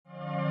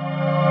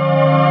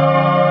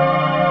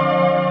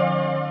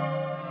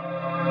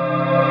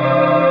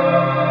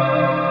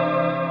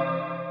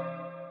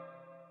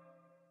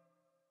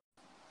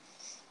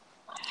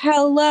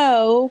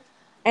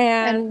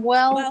And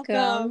welcome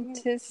welcome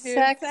to to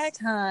Sex Sex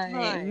Time.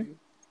 Time.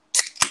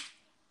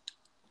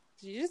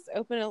 Did you just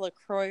open a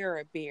LaCroix or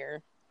a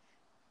beer?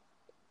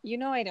 You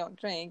know I don't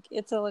drink.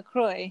 It's a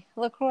LaCroix.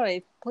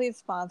 LaCroix, please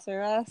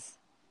sponsor us.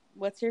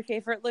 What's your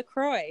favorite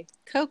LaCroix?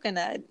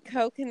 Coconut.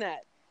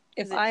 Coconut.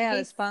 If I had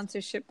a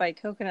sponsorship by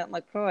Coconut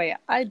LaCroix,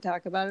 I'd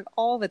talk about it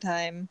all the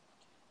time.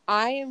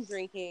 I am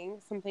drinking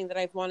something that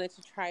I've wanted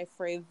to try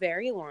for a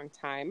very long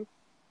time.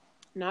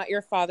 Not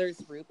Your Father's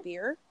root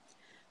beer,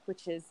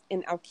 which is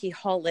an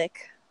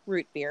alcoholic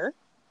root beer.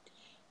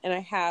 And I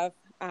have,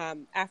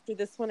 after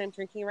this one I'm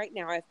drinking right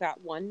now, I've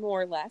got one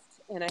more left,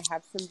 and I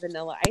have some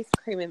vanilla ice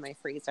cream in my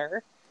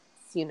freezer.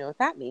 So you know what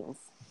that means.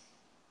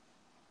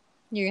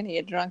 You're going to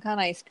get drunk on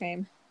ice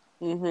cream.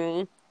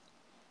 Mm-hmm.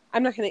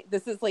 I'm not going to,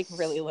 this is like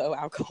really low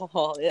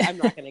alcohol. I'm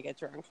not going to get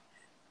drunk.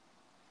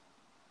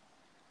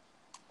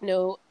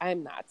 No,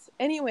 I'm not.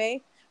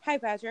 Anyway, hi,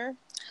 Badger.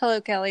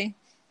 Hello, Kelly.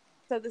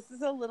 So this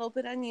is a little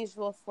bit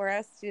unusual for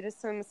us due to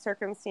some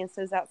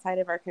circumstances outside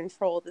of our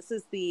control. This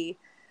is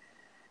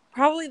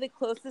probably the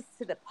closest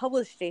to the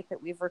published date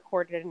that we've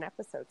recorded an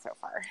episode so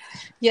far.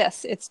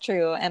 Yes, it's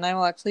true. And I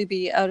will actually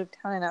be out of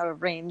town and out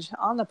of range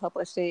on the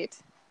published date.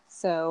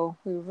 So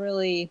we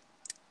really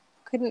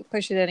couldn't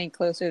push it any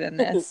closer than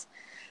this.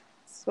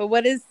 So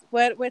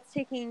what's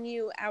taking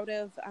you out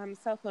of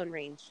cell phone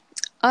range?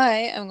 I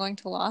am going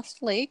to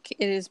Lost Lake.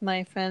 It is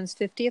my friend's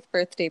 50th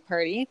birthday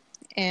party.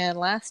 And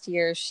last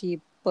year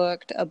she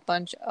booked a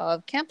bunch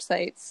of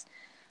campsites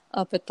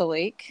up at the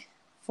lake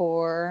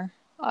for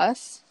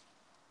us,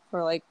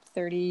 for like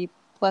 30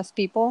 plus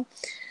people.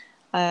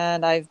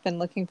 And I've been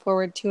looking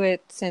forward to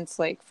it since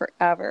like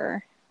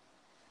forever.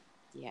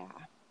 Yeah.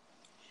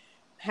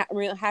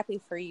 Real happy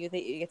for you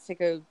that you get to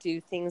go do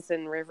things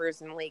in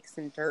rivers and lakes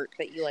and dirt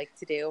that you like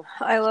to do.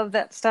 I love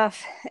that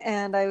stuff.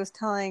 And I was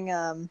telling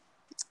a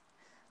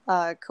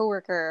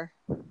coworker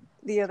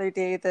the other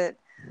day that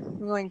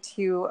I'm going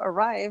to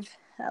arrive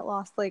at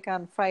Lost Lake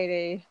on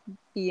Friday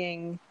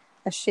being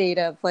a shade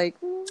of like,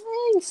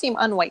 you seem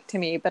unwhite to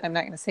me, but I'm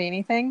not going to say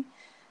anything.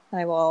 And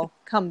I will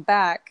come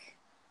back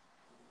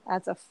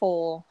as a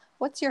full,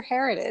 what's your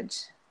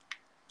heritage?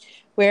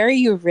 Where are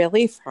you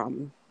really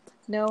from?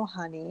 No,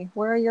 honey.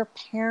 Where are your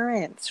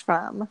parents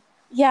from?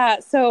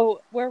 Yeah,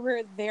 so where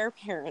were their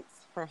parents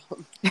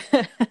from?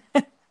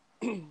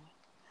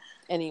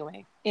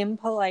 Anyway.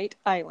 Impolite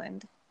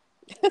Island.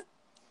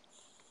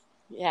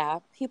 Yeah,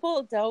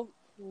 people don't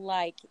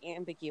like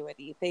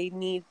ambiguity. They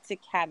need to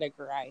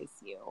categorize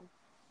you.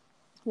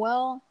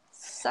 Well,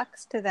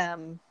 sucks to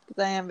them,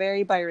 because I am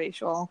very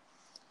biracial.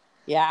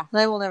 Yeah. And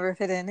I will never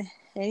fit in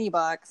any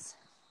box.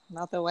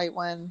 Not the white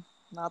one,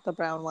 not the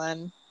brown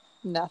one,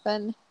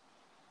 nothing.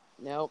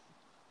 Nope.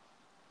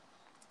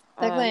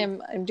 Technically,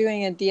 I'm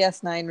doing a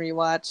DS9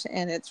 rewatch,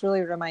 and it's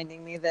really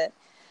reminding me that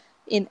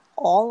in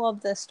all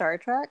of the Star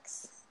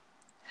Treks,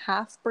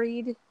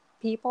 half-breed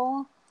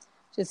people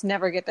just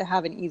never get to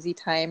have an easy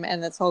time,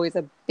 and that's always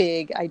a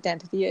big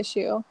identity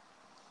issue.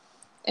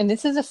 And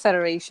this is a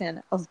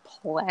federation of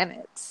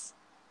planets.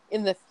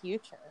 In the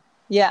future.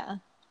 Yeah.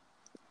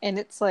 And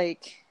it's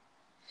like,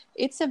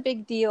 it's a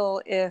big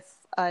deal if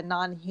a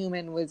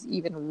non-human was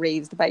even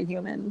raised by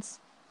humans.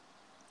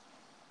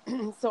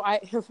 So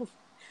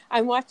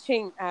I'm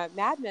watching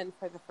Mad Men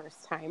for the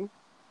first time.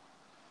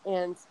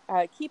 And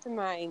keep in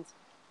mind,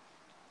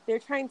 they're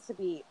trying to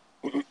be,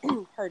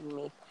 pardon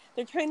me,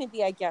 they're trying to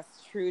be, I guess,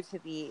 true to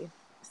the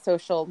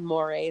social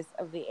mores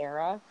of the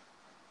era.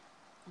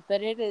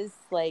 But it is,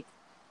 like,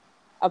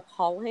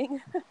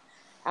 appalling.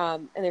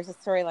 And there's a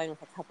storyline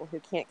with a couple who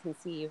can't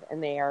conceive,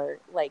 and they are,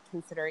 like,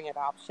 considering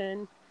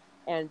adoption.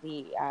 And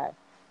the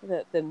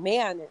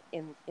man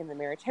in the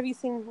marriage. Have you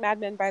seen Mad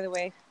Men, by the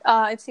way?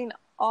 I've seen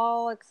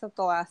all except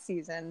the last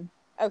season.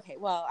 Okay,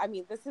 well, I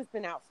mean, this has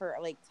been out for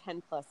like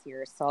 10 plus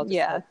years, so I'll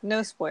just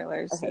no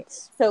spoilers. Okay,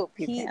 so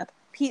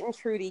Pete and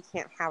Trudy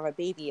can't have a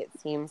baby, it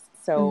seems,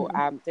 so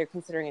they're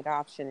considering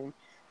adoption. And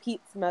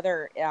Pete's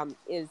mother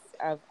is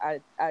of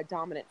a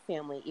dominant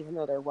family, even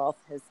though their wealth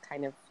has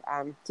kind of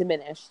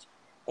diminished,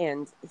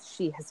 and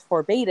she has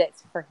forbade it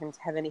for him to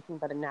have anything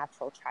but a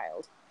natural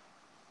child.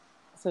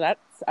 So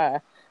that's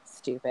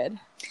stupid.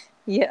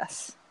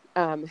 Yes.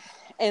 And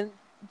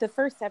the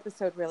first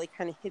episode really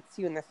kind of hits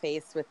you in the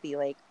face with the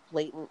like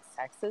blatant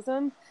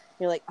sexism.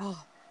 You're like,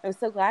 oh, I'm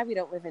so glad we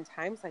don't live in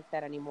times like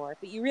that anymore.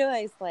 But you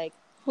realize, like,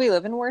 we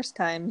live in worse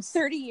times.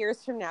 30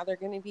 years from now, they're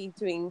going to be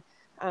doing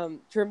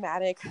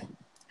dramatic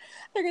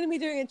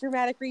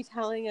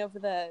retelling of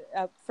the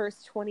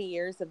first 20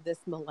 years of this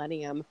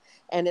millennium.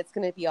 And it's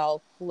going to be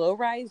all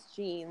low-rise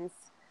jeans,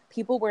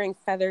 people wearing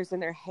feathers in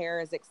their hair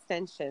as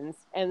extensions.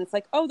 And it's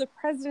like, oh, the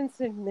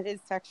president's an admitted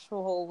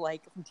sexual,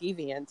 like,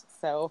 deviant.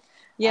 So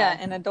yeah,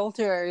 and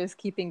adulterers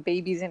keeping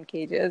babies in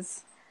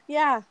cages.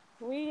 Yeah,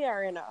 we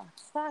are in a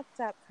fucked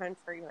up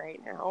country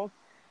right now.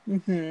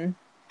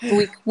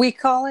 We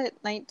call it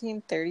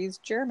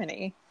 1930s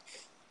Germany.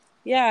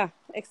 Yeah,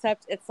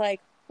 except it's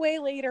like way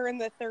later in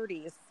the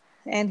 30s.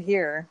 And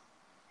here.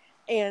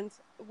 And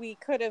we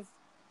could have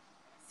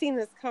seen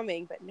this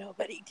coming, but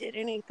nobody did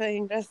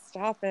anything to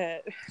stop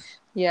it.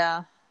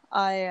 Yeah,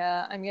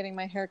 I'm getting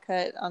my hair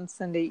cut on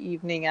Sunday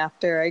evening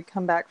after I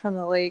come back from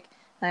the lake.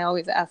 And I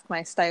always ask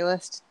my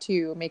stylist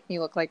to make me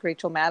look like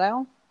Rachel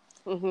Maddow.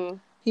 Mm-hmm.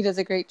 He does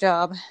a great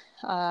job,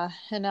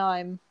 and now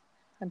I'm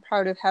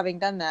proud of having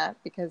done that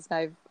because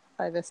I've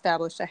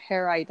established a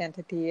hair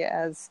identity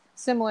as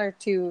similar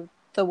to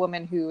the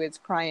woman who is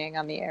crying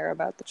on the air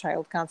about the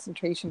child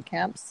concentration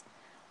camps.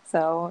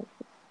 So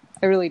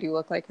I really do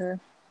look like her.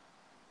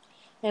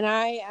 And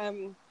I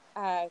am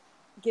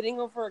getting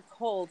over a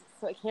cold,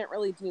 so I can't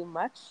really do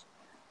much,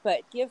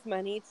 but give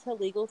money to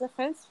legal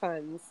defense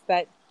funds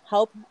that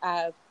help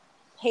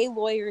pay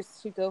lawyers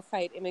to go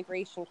fight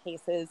immigration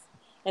cases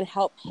and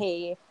help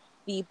pay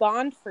the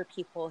bond for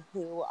people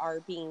who are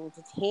being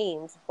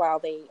detained while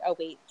they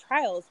await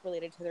trials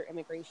related to their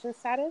immigration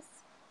status.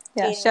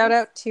 Yeah, shout And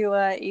out to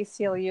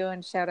ACLU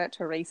and shout out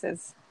to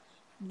Races.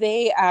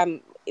 they,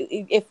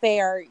 if they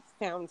are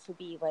found to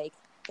be like,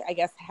 I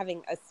guess,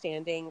 having a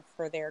standing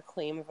for their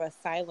claim of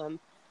asylum,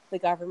 the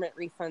government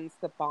refunds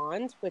the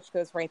bond, which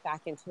goes right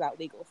back into that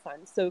legal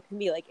fund. So it can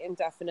be like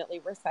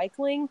indefinitely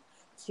recycling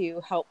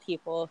to help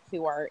people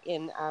who are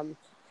in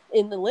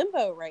the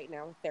limbo right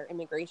now with their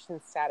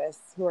immigration status,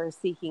 who are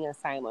seeking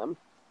asylum.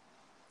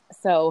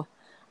 So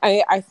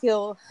I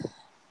feel,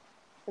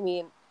 I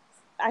mean,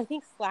 I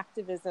think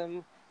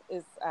slacktivism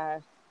is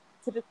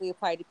typically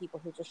applied to people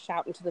who just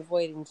shout into the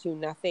void and do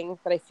nothing.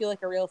 But I feel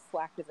like a real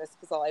slacktivist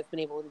because all I've been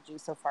able to do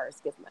so far is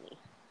give money.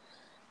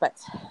 But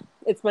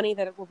it's money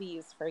that it will be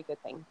used for a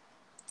good thing.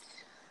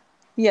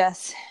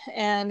 Yes,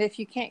 and if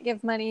you can't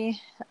give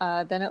money,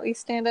 then at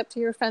least stand up to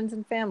your friends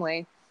and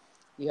family.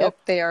 Yep.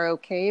 If they are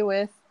okay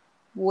with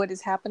what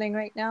is happening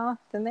right now,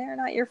 then they are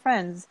not your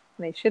friends.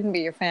 They shouldn't be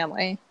your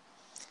family.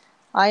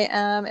 I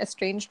am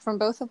estranged from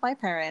both of my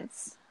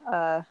parents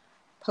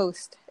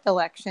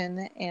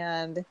post-election,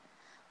 and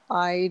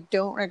I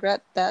don't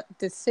regret that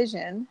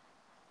decision.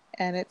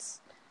 And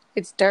it's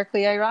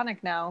darkly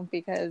ironic now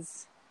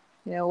because,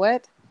 you know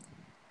what?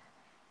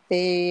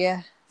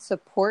 They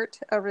support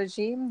a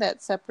regime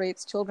that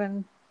separates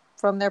children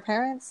from their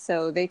parents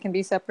so they can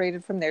be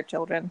separated from their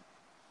children.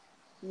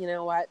 You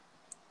know what?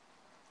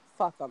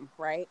 Fuck them,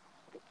 right?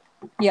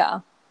 Yeah.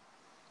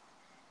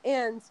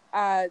 And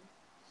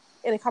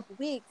in a couple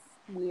weeks,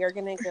 we are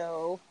going to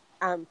go,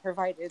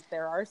 provided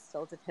there are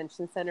still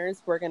detention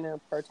centers, we're going to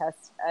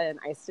protest an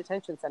ICE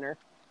detention center.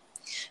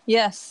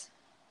 Yes.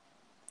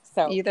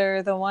 So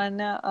either the one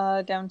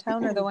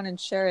downtown or the one in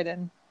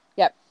Sheridan.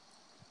 Yep.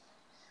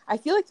 I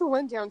feel like the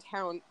one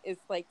downtown is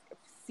like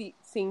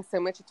seeing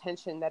so much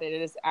attention that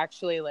it is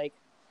actually like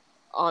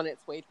on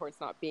its way towards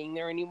not being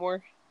there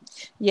anymore.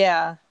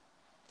 Yeah.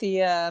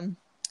 The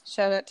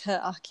shout out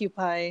to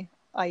Occupy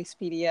ICE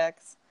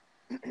PDX.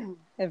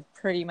 Have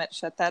pretty much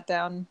shut that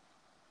down.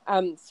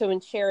 So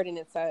in Sheridan,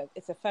 it's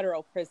a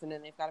federal prison,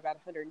 and they've got about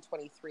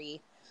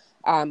 123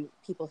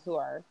 people who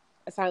are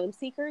asylum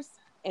seekers,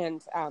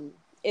 and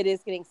it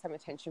is getting some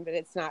attention, but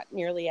it's not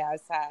nearly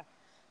as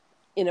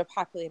in a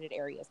populated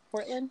area as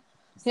Portland.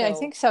 Yeah, I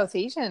think South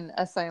Asian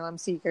asylum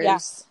seekers. Yeah,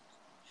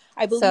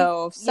 I believe.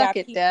 So suck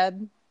it,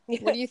 Dad.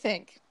 What do you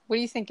think? What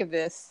do you think of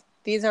this?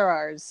 These are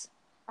ours.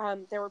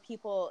 There were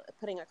people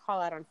putting a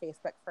call out on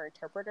Facebook for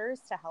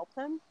interpreters to help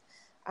them,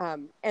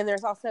 and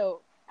there's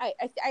also.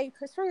 I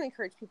strongly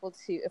encourage people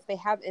to, if they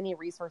have any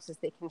resources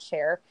they can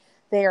share,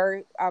 they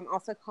are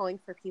also calling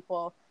for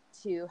people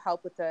to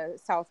help with the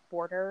south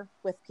border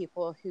with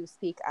people who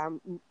speak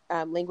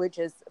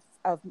languages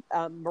of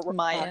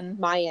Mayan,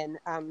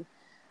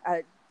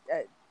 I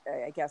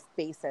guess,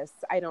 basis.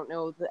 I don't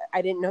know.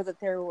 I didn't know that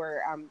there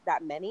were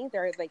that many.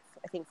 There are like,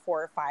 I think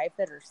 4 or 5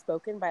 that are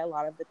spoken by a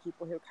lot of the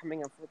people who are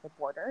coming up with the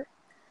border.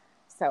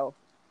 So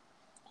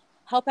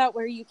help out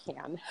where you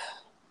can.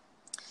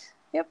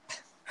 Yep.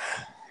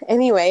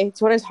 Anyway, do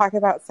you want to talk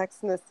about Sex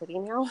in the City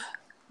now?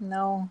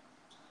 No.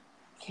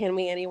 Can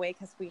we anyway?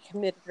 Because we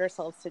committed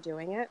ourselves to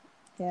doing it.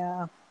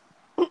 Yeah.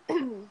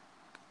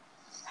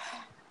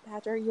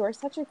 Badger, you are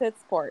such a good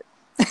sport.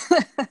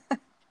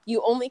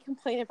 You only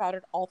complain about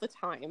it all the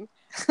time.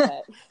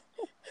 But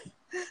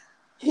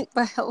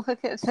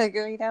look at the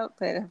great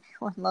output.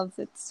 Everyone loves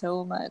it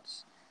so much.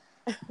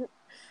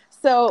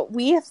 So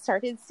we have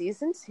started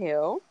season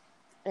 2,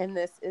 and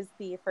this is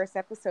the first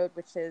episode,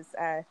 which is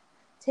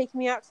Take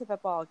Me Out to the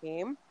Ball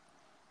Game.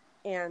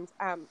 And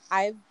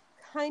I've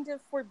kind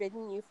of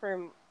forbidden you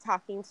from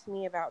talking to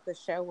me about the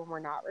show when we're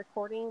not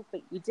recording,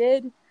 but you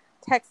did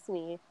text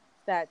me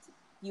that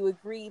you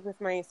agreed with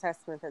my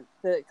assessment that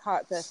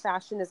the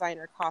fashion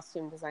designer,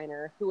 costume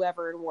designer,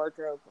 whoever in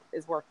wardrobe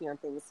is working on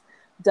things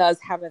does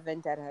have a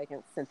vendetta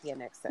against Cynthia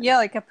Nixon. Yeah,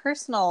 like a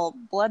personal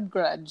blood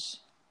grudge.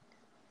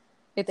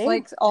 It's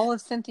like all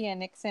of Cynthia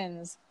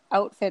Nixon's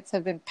outfits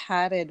have been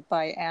padded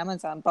by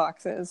Amazon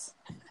boxes.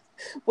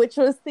 Which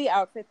was the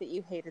outfit that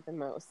you hated the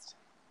most?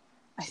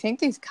 I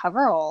think these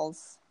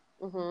coveralls.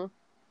 Mm-hmm.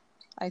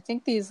 I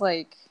think these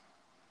like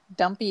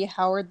dumpy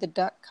Howard the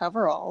Duck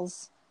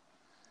coveralls.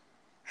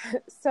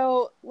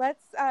 So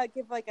let's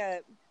give like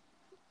a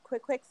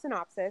quick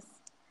synopsis.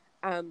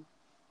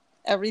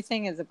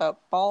 Everything is about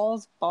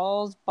balls,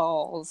 balls,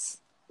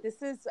 balls.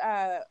 This is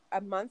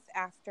a month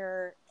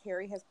after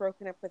Carrie has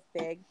broken up with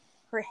Big.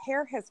 Her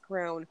hair has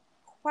grown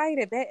quite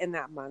a bit in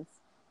that month.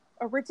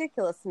 A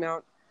ridiculous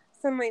amount.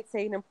 Some might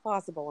say an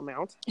implausible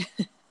amount.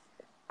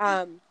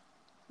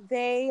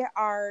 They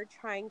are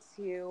trying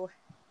to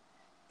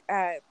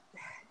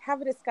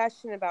have a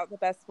discussion about the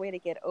best way to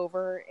get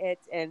over it.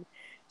 And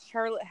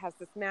Charlotte has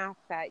this math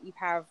that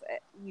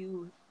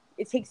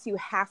it takes you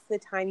half the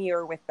time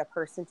you're with the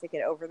person to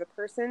get over the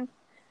person.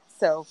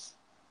 So,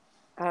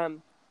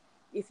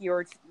 if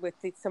you're with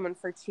someone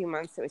for 2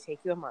 months, it would take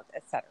you a month,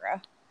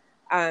 etc.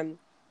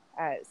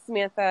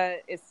 Samantha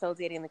is still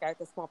dating the guy with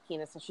the small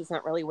penis, so she's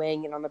not really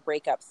weighing in on the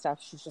breakup stuff.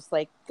 She's just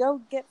like,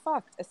 go get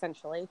fucked,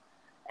 essentially.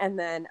 And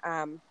then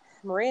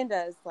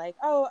Miranda is like,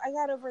 oh, I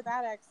got over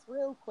that ex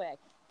real quick.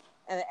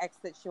 And the ex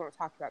that she won't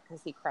talk about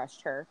because he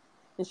crushed her.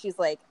 And she's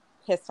like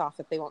pissed off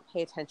that they won't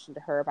pay attention to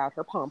her about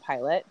her Palm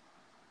Pilot.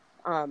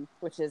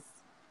 Which is,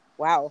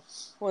 wow.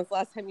 When was the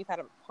last time you've had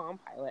a Palm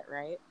Pilot,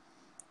 right?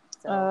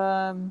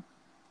 So.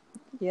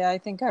 Yeah, I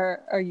think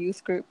our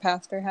youth group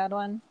pastor had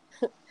one.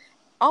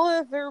 All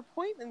of their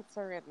appointments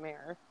are in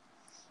there.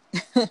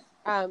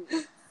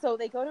 So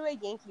they go to a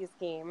Yankees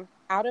game.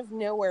 Out of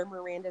nowhere,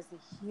 Miranda's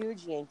a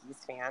huge Yankees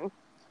fan.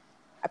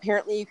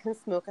 Apparently, you can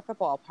smoke at the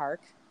ballpark.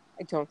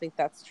 I don't think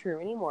that's true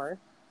anymore.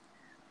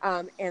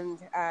 And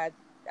a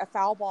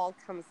foul ball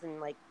comes in,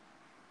 like,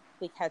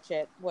 they catch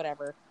it,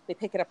 whatever. They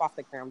pick it up off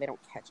the ground. They don't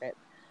catch it.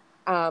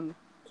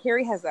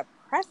 Carrie has a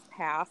press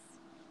pass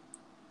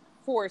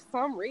for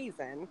some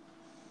reason.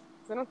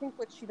 So I don't think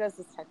what she does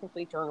is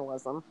technically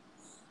journalism.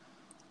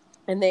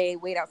 And they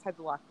wait outside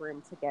the locker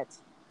room to get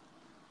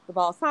the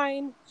ball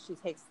signed.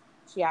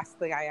 She asks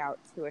the guy out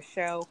to a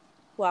show,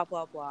 blah,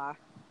 blah, blah.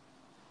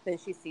 Then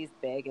she sees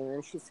Big, and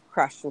then she's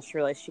crushed, and she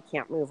realizes she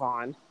can't move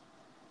on.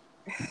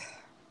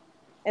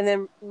 And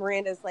then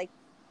Miranda's like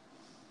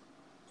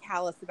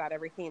callous about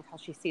everything until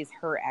she sees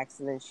her ex,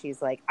 and then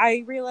she's like,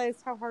 I realized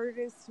how hard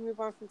it is to move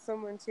on from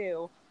someone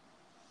too.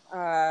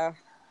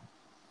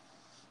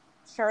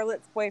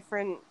 Charlotte's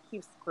boyfriend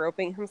keeps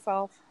groping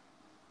himself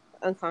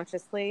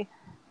unconsciously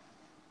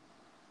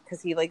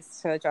because he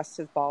likes to adjust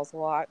his balls a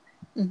lot.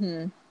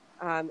 Mm-hmm.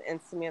 And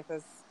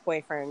Samantha's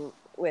boyfriend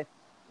with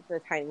the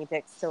tiny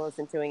dick still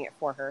isn't doing it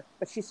for her,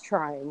 but she's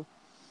trying.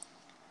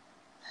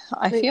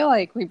 I feel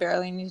like we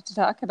barely need to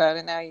talk about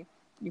it now.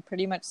 You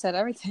pretty much said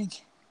everything.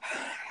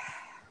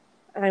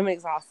 I'm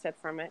exhausted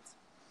from it.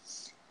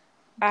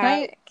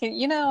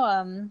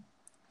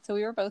 So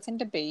we were both in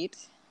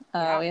debate.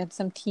 Yeah. We had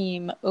some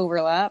team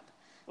overlap,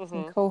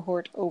 some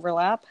cohort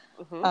overlap.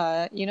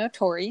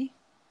 Tori.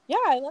 Yeah,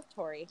 I love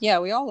Tori. Yeah,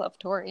 we all love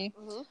Tori.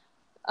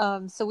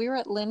 So we were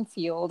at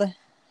Linfield,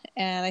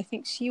 and I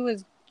think she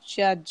was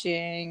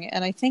judging,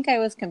 and I think I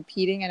was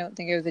competing. I don't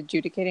think I was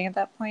adjudicating at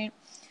that point.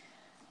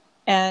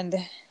 And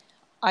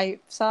I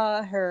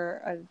saw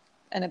her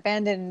an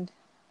abandoned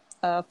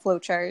flow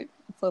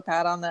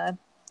pad on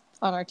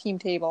our team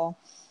table.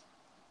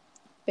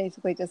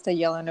 Basically, just a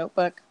yellow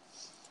notebook.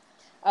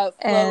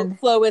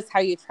 Flow is how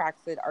you track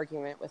the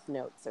argument with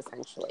notes,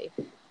 essentially.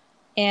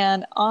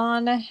 And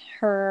on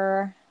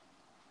her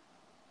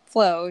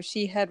flow,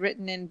 she had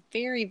written in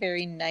very,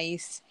 very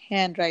nice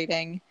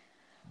handwriting,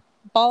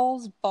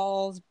 balls,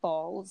 balls,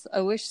 balls.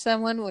 I wish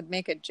someone would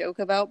make a joke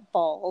about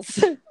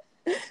balls.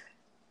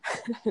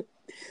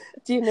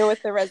 Do you know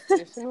what the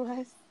resolution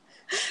was?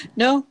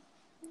 No,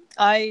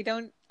 I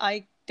don't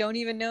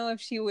even know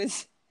if she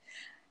was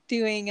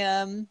doing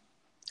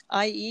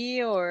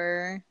IE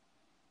or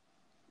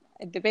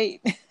a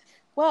debate.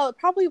 Well, it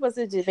probably was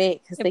a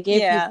debate because they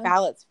gave you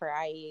ballots for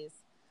IEs.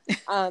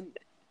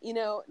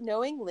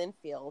 Knowing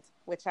Linfield,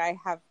 which I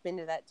have been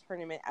to that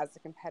tournament as a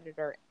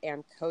competitor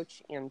and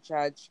coach and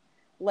judge,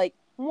 like,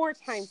 more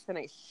times than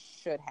I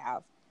should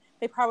have.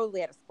 They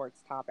probably had a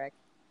sports topic.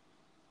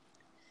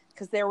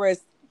 Because there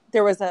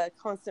was a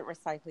constant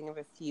recycling of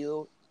a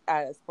few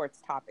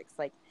sports topics,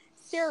 like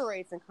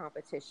steroids in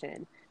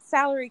competition,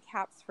 salary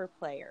caps for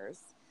players,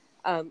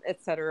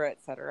 et cetera,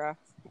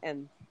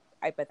 and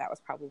I bet that was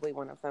probably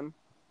one of them.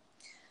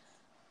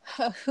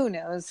 Who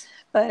knows?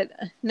 But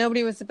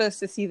nobody was supposed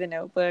to see the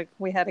notebook.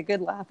 We had a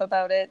good laugh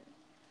about it.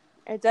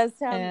 It does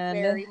sound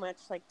very much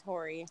like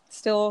Tori.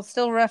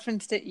 Still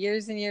referenced it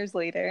years and years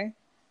later.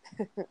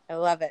 I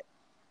love it.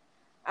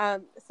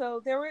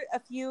 So there were a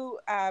few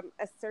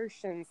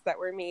assertions that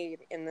were made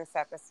in this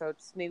episode.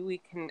 So maybe we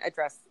can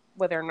address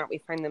whether or not we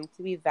find them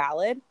to be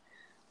valid.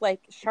 Like,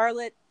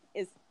 Charlotte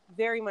is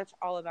very much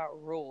all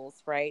about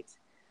rules, right?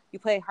 You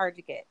play hard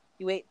to get.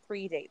 You wait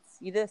 3 dates.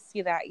 You this,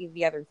 you that, you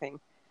the other thing.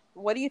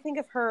 What do you think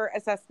of her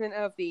assessment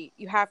of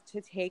you have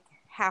to take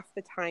half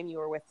the time you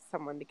were with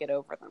someone to get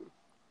over them?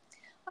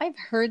 I've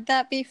heard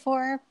that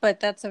before, but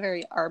that's a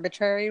very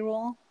arbitrary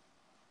rule.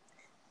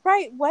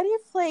 Right. What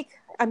if, like,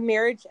 a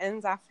marriage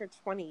ends after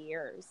 20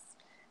 years?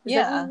 Does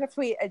that mean you have to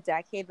wait a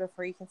decade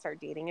before you can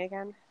start dating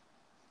again?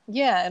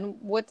 Yeah, and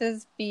what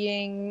does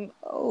being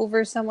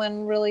over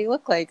someone really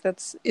look like?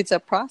 It's a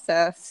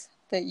process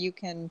that you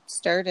can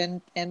start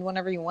and end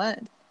whenever you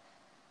want.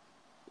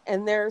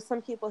 And there are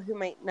some people who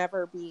might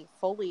never be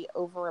fully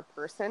over a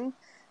person.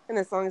 And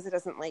as long as it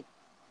doesn't like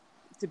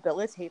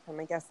debilitate them,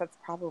 I guess that's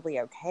probably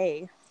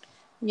okay.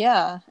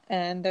 Yeah,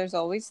 and there's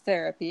always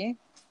therapy.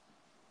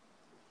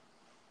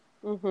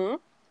 Mm-hmm.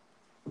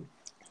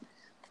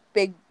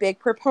 Big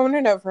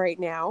proponent of right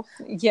now.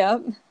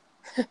 Yep.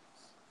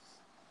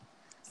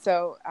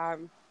 So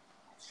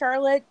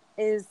Charlotte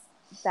is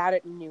bad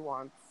at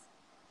nuance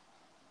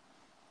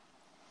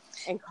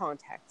and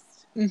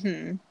context.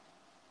 Mm-hmm.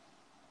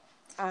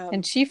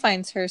 And she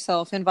finds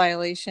herself in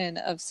violation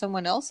of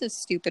someone else's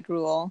stupid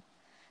rule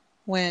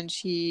when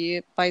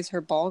she buys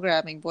her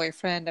ball-grabbing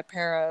boyfriend a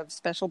pair of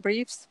special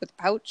briefs with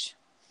a pouch,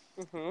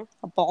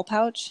 a ball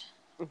pouch,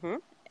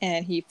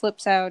 and he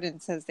flips out and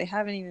says they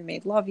haven't even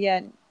made love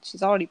yet.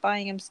 She's already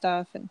buying him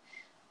stuff, and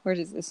where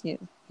does this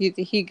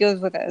he goes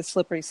with a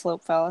slippery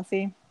slope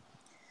fallacy.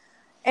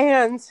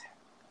 And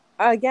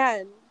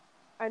again,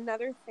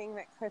 another thing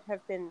that could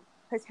have been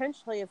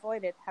potentially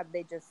avoided had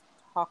they just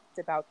talked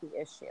about the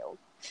issue.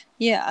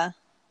 Yeah.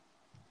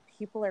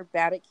 People are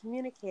bad at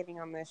communicating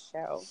on this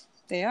show.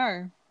 They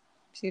are.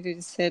 She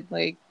just said,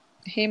 like,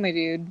 hey, my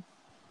dude,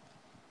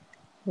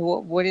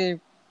 why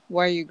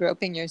are you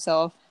groping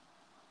yourself?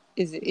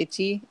 Is it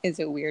itchy? Is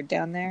it weird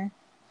down there?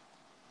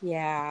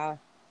 Yeah.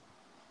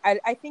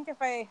 I think if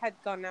I had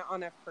gone out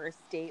on a first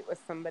date with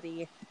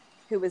somebody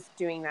who was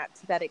doing that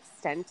to that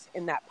extent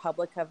in that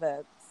public of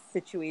a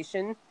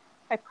situation,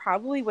 I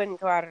probably wouldn't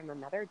go out on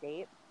another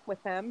date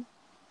with them.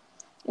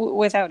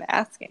 Without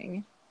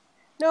asking.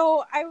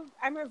 No,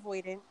 I'm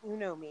avoidant. You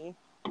know me.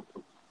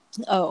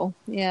 Oh,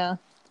 yeah.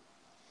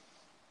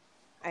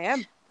 I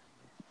am.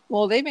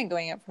 Well, they've been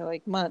going out for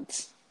like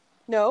months.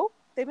 No,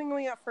 they've been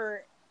going out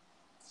for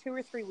 2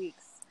 or 3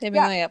 weeks. They've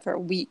been going out for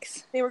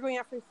weeks. They were going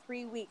out for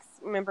 3 weeks,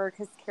 remember,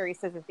 because Carrie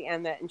says at the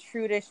end that in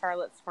true to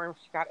Charlotte's form,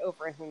 she got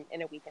over him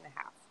in a week and a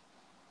half.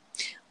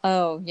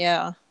 Oh,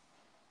 yeah.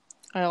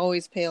 I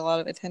always pay a lot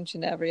of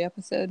attention to every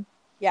episode.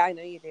 Yeah, I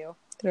know you do.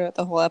 Throughout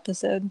the whole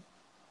episode.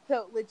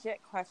 So,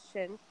 legit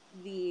question.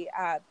 The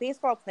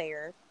baseball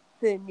player,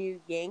 the new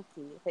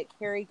Yankee that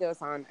Carrie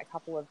goes on a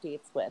couple of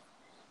dates with,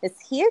 is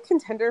he a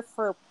contender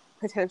for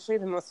potentially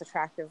the most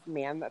attractive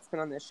man that's been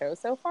on this show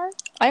so far?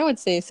 I would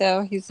say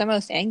so. He's the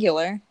most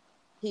angular.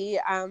 He,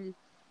 I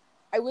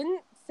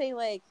wouldn't say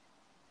like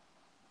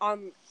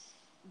on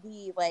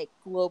the like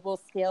global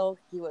scale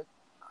he would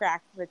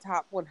crack the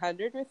top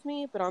 100 with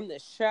me, but on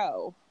this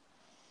show,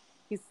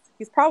 he's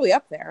probably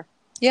up there.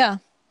 Yeah.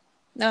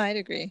 No, I'd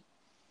agree.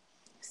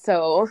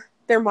 So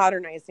they're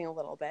modernizing a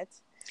little bit.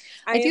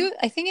 I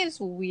think it's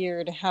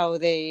weird how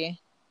they,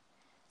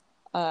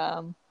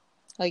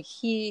 like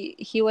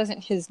he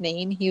wasn't his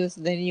name. He was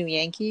the new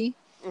Yankee.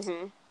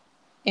 Mm-hmm.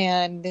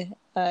 And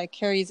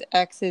Carrie's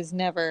ex is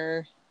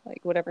never,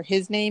 like, whatever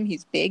his name,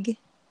 he's Big.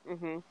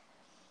 Mm-hmm.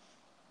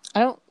 I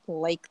don't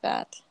like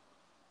that.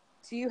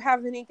 Do you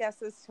have any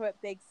guesses to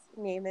what Big's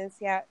name is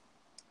yet?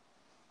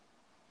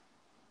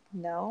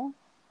 No?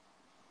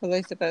 Were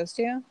they supposed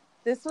to?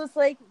 This was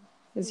like...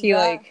 Is he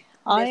like,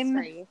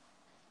 mystery.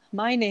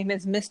 My name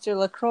is Mr.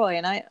 LaCroix,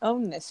 and I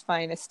own this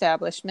fine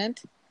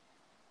establishment.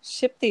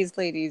 Ship these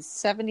ladies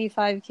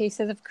 75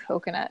 cases of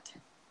coconut.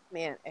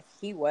 Man, if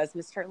he was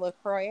Mr.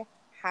 LaCroix,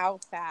 how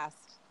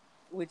fast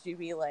would you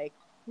be like,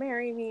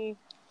 marry me?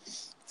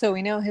 So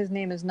we know his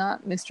name is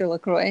not Mr.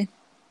 LaCroix.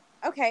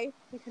 Okay,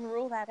 we can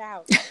rule that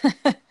out.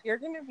 You're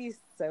going to be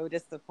so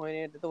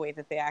disappointed the way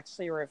that they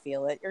actually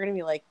reveal it. You're going to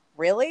be like,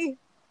 really?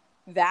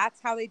 That's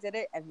how they did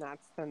it, and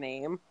that's the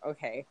name?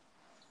 Okay.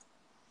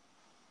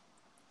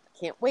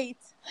 Can't wait.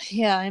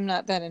 Yeah, I'm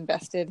not that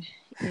invested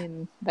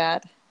in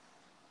that.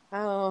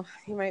 Oh,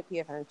 you might be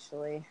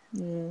eventually.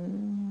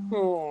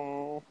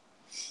 Oh.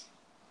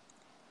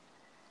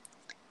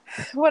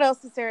 What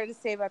else is there to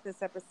say about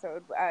this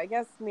episode? I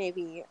guess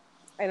maybe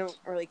I don't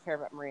really care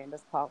about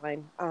Miranda's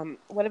plotline.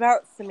 What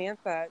about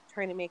Samantha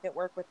trying to make it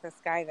work with this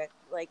guy that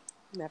like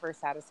never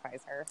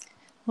satisfies her?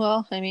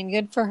 Well, I mean,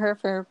 good for her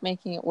for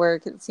making it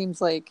work. It seems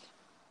like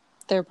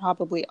there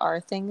probably are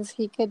things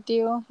he could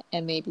do,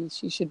 and maybe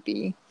she should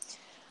be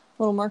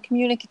a little more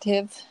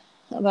communicative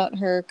about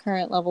her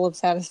current level of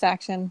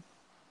satisfaction.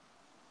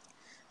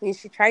 I mean,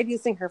 she tried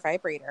using her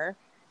vibrator.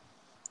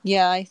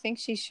 Yeah, I think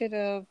she should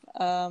have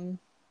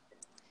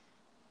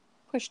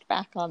pushed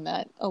back on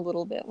that a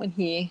little bit when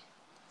he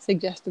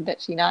suggested that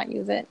she not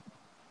use it.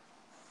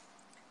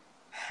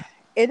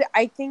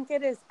 I think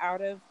it is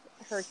out of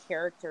her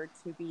character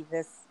to be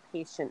this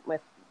patient with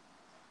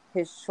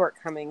his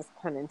shortcomings,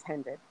 pun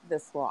intended,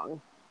 this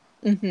long.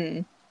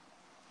 Mm-hmm.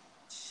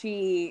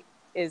 She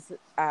is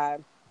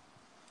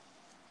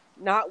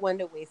not one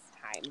to waste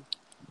time.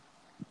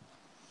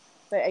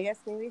 But I guess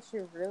maybe she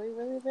really,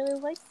 really, really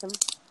likes him.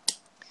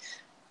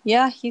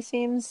 Yeah, he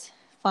seems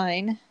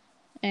fine.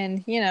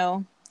 And, you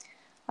know,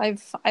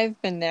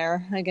 I've been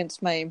there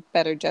against my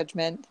better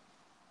judgment.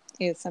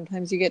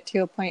 Sometimes you get to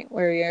a point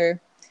where you're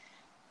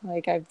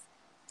like, I've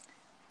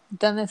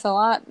done this a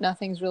lot,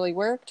 nothing's really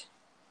worked.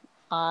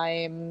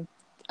 I'm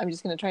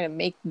just going to try to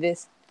make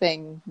this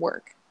thing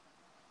work.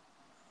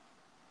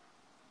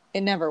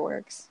 It never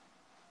works.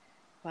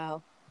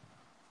 Well,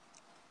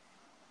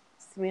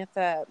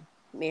 Samantha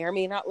may or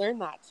may not learn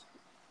that.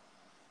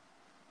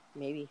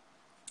 Maybe.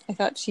 I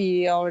thought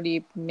she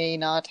already may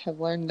not have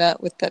learned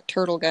that with that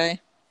turtle guy.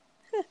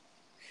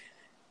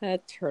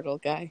 That turtle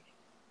guy.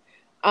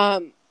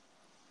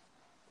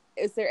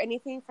 Is there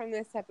anything from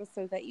this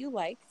episode that you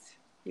liked?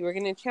 You were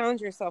going to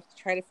challenge yourself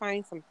to try to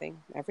find something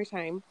every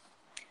time.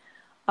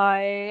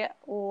 I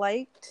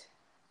liked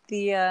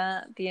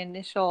the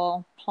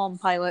initial Palm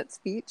Pilot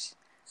speech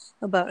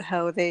about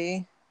how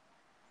they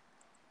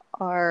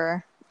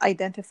are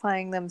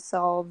identifying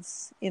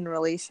themselves in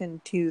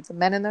relation to the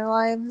men in their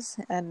lives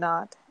and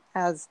not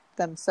as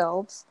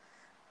themselves.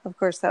 Of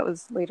course, that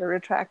was later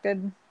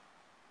retracted.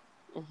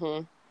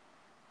 Mm-hmm.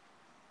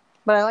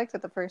 But I liked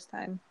it the first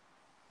time.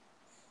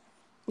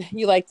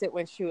 You liked it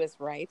when she was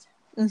right.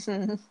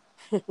 Mm-hmm.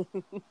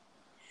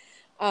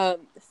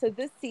 So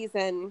this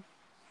season,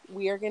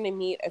 we are going to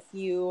meet a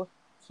few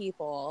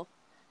people,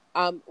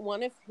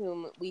 one of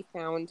whom we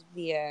found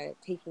via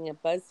taking a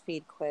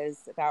BuzzFeed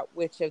quiz about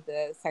which of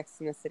the Sex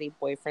and the City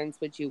boyfriends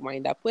would you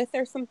wind up with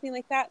or something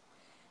like that.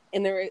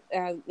 And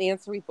the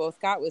answer we both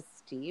got was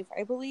Steve,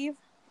 I believe.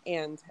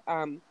 And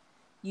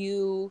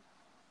you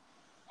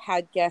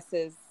had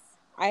guesses.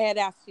 I had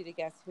asked you to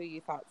guess who you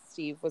thought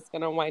Steve was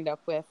going to wind up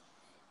with.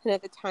 And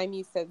at the time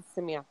you said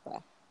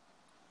Samantha.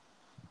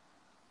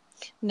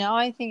 Now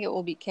I think it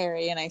will be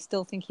Carrie, and I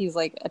still think he's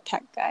like a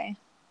tech guy.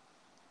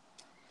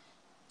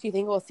 Do you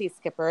think we'll see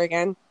Skipper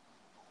again?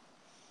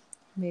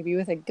 Maybe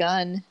with a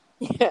gun.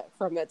 Yeah,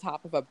 from the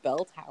top of a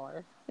bell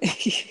tower.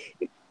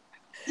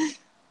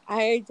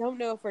 I don't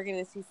know if we're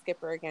going to see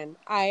Skipper again.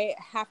 I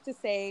have to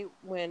say,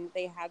 when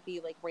they had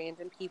the like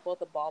random people at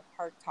the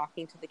ballpark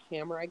talking to the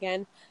camera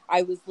again,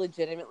 I was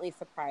legitimately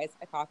surprised.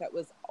 I thought that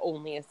was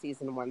only a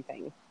season 1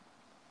 thing.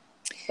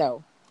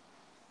 So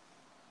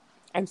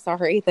I'm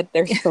sorry that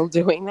they're still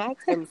doing that.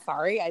 I'm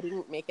sorry I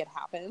didn't make it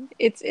happen.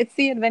 It's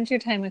the Adventure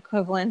Time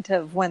equivalent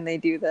of when they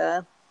do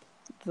the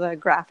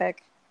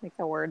graphic, like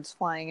the words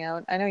flying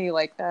out. I know you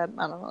like that.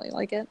 I don't really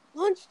like it.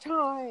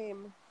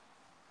 Lunchtime.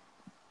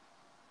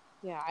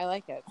 Yeah, I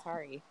like it.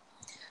 Sorry.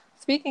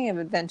 Speaking of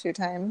Adventure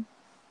Time,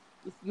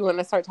 you want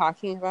to start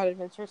talking about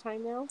Adventure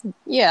Time now?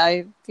 Yeah,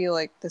 I feel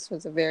like this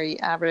was a very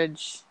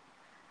average,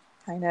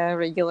 kind of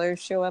regular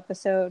show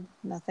episode.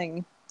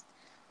 Nothing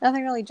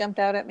really jumped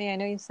out at me. I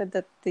know you said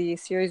that the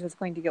series was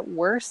going to get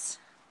worse,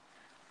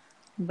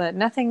 but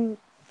nothing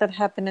that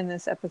happened in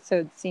this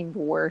episode seemed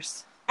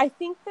worse. I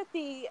think that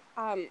the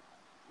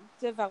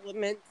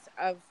development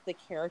of the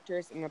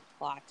characters and the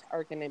plot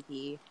are going to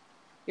be,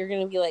 you're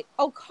going to be like,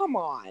 oh, come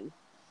on,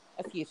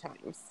 a few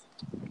times.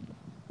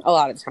 A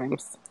lot of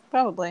times.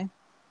 Probably.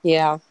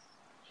 Yeah.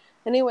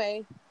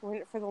 Anyway, we're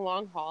in it for the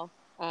long haul.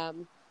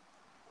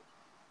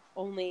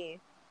 Only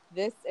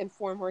this and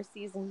 4 more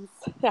seasons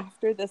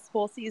after this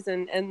whole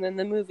season, and then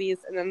the movies,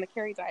 and then the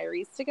Carrie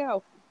Diaries to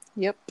go.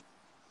 Yep.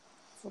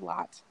 It's a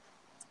lot.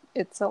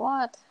 It's a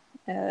lot.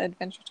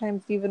 Adventure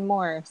Time's even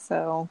more,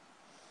 so...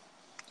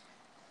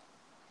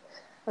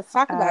 Let's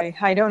talk about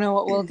it. I don't know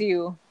what we'll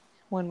do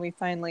when we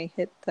finally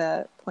hit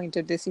the point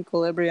of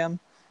disequilibrium.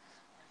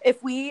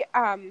 If we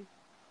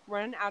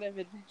run out of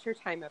Adventure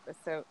Time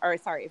episodes, or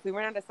sorry, if we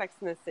run out of Sex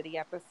and the City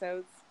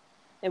episodes,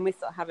 and we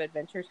still have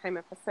Adventure Time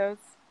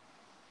episodes,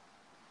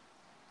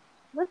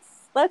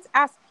 let's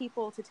ask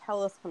people to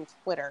tell us from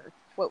Twitter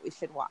what we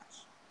should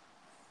watch.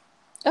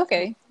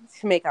 Okay.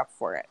 To make up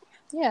for it.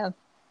 Yeah.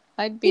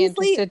 I'd be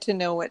interested to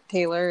know what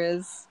Taylor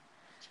is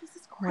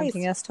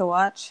wanting us to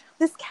watch.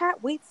 This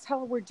cat waits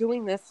till we're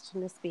doing this to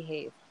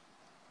misbehave.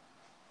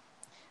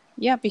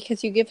 Yeah,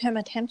 because you give him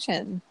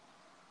attention.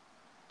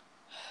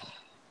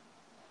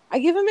 I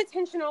give him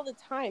attention all the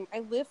time. I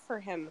live for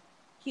him.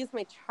 He's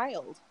my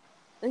child.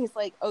 And he's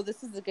like, oh,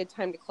 this is a good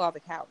time to claw the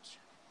couch.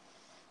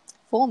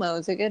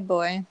 Fulmo's a good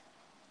boy.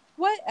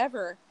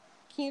 Whatever.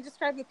 Can you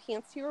describe the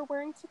pants you were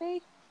wearing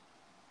today?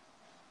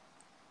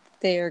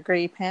 They are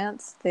gray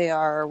pants. They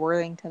are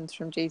Worthingtons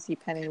from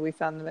JCPenney. We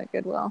found them at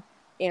Goodwill.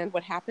 And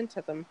what happened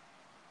to them?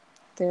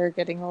 They're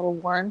getting a little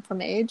worn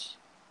from age.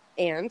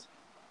 And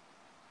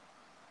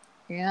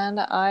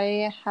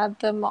I had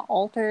them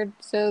altered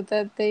so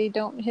that they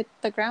don't hit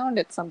the ground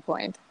at some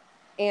point.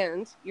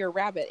 And your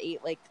rabbit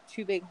ate like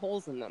 2 big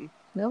holes in them.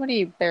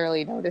 Nobody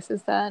barely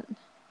notices that.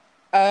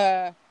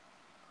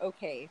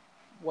 Okay.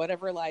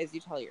 Whatever lies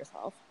you tell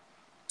yourself.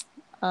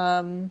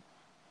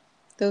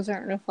 Those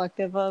aren't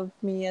reflective of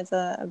me as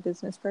a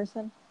business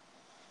person.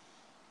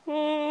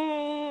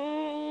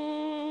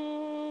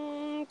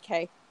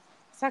 Okay.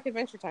 Let's talk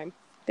Adventure Time.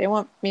 They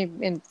want me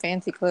in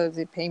fancy clothes.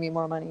 They pay me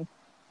more money.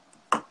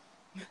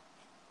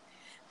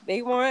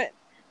 They want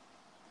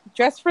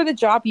dress for the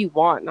job you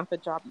want, not the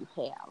job you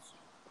have.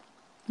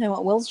 I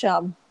want Will's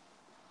job.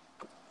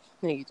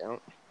 No, you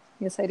don't.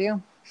 Yes, I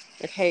do.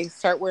 Okay,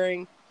 start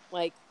wearing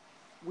like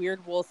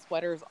weird wool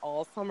sweaters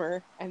all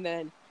summer, and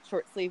then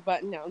short sleeve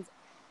button downs.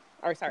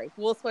 Or sorry,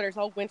 wool sweaters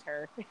all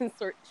winter and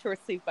short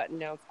sleeve button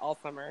downs all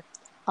summer.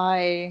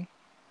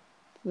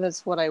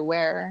 That's what I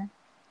wear.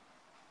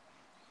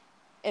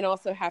 and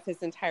also have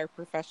his entire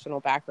professional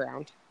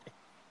background.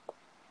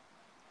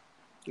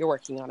 You're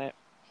working on it.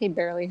 He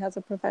barely has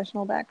a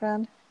professional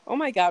background. Oh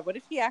my God, what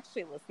if he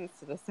actually listens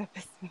to this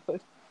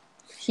episode?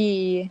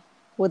 He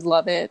would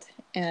love it,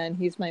 and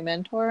he's my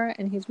mentor,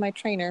 and he's my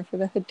trainer for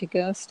the Hood to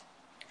Ghost.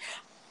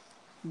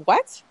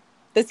 What?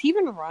 Does he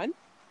even run?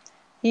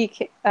 He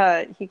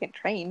can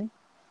train.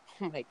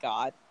 Oh my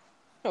God.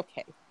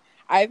 Okay.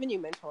 I have a new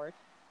mentor.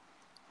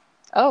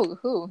 Oh,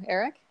 who?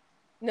 Eric?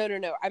 No.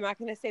 I'm not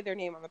going to say their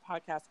name on the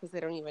podcast because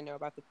they don't even know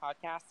about the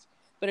podcast.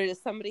 But it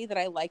is somebody that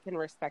I like and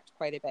respect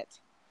quite a bit,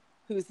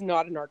 who's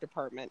not in our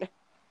department.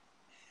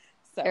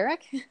 So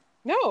Eric?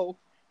 No.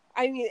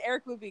 I mean,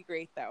 Eric would be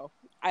great, though.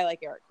 I like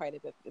Eric quite a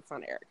bit. It's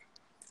not Eric.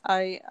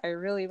 I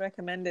really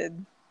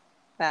recommended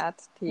that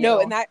to you. No,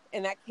 and that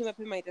came up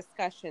in my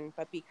discussion,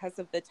 but because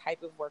of the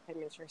type of work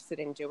I'm interested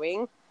in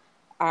doing,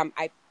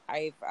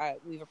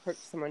 we've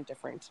approached someone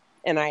different,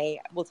 and I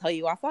will tell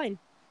you offline.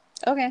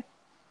 Okay.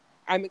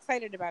 I'm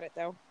excited about it,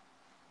 though.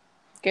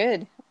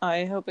 Good.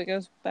 I hope it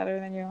goes better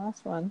than your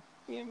last one.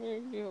 Yeah,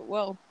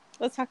 well,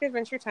 let's talk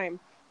Adventure Time.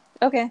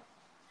 Okay.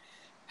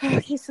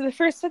 Okay, so the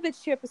first of the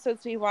 2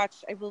 episodes we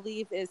watched, I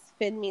believe, is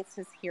Finn Meets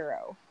His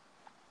Hero.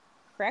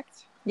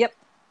 Correct? Yep.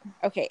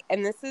 Okay,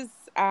 and this is,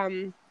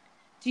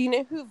 do you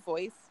know who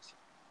voiced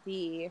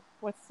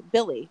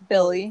Billy?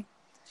 Billy.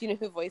 Do you know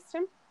who voiced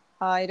him?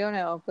 I don't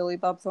know. Billy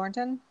Bob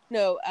Thornton?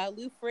 No,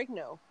 Lou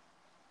Ferrigno.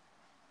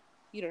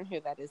 You don't know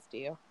who that is, do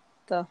you?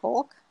 The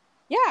Hulk?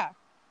 Yeah.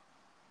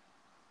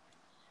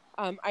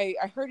 I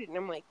heard it and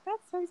I'm like, that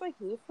sounds like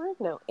Lou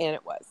Ferrigno, and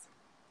it was.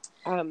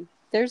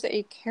 There's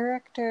a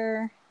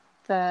character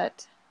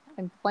that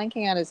I'm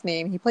blanking on his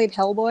name. He played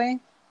Hellboy.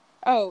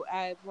 Oh,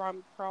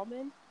 Ron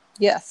Perlman?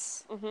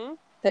 Yes. Mm-hmm.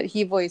 That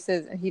he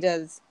voices, and he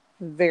does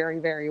very,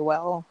 very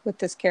well with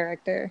this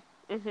character.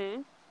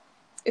 Mm-hmm.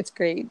 It's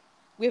great.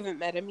 We haven't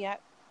met him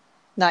yet.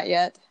 Not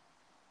yet.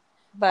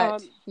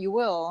 But you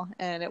will,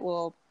 and it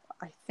will,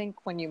 I think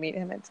when you meet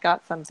him, it's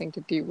got something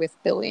to do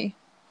with Billy.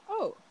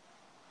 Oh.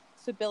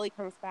 So Billy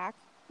comes back?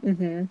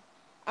 Mm-hmm.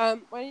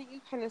 Why don't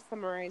you kind of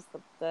summarize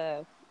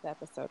the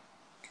episode?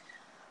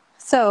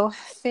 So,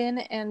 Finn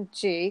and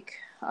Jake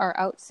are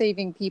out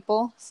saving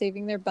people,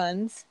 saving their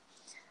buns.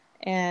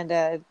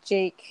 And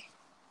Jake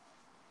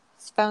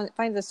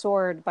finds a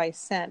sword by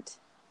scent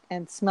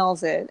and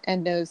smells it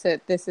and knows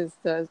that this is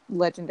the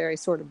legendary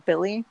sword of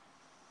Billy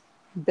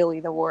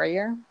the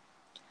warrior.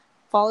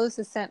 Follows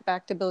the scent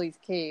back to Billy's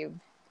cave,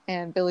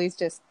 and Billy's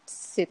just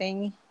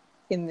sitting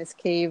in this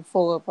cave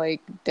full of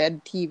like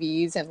dead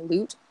TVs and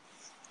loot.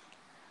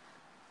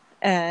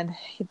 And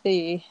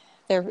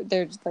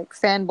they're just like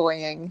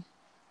fanboying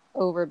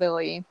over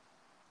Billy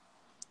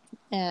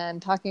and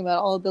talking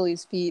about all of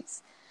Billy's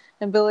feats.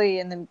 And Billy,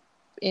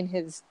 in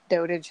his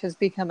dotage, has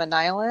become a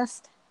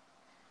nihilist.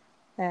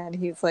 And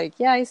he's like,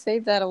 yeah, I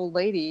saved that old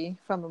lady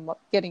from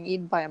getting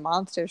eaten by a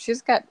monster. She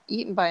just got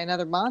eaten by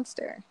another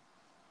monster.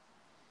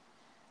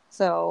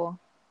 So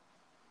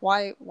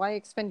why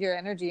expend your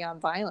energy on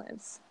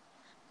violence?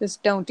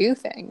 Just don't do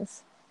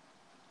things.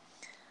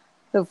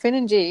 So Finn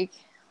and Jake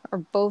are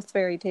both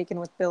very taken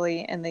with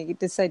Billy, and they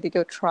decide to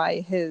go try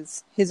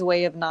his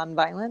way of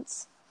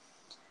nonviolence.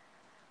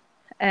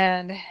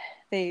 And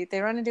they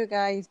run into a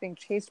guy who's being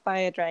chased by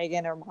a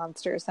dragon or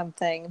monster or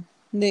something.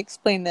 And they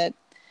explain that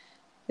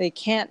they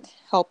can't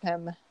help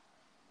him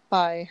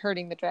by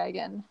hurting the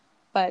dragon,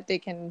 but they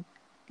can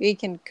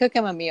cook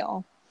him a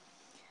meal.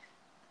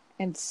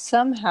 And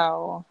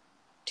somehow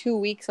 2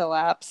 weeks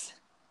elapse.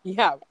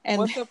 Yeah, and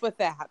what's up with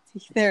that?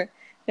 They're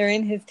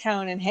in his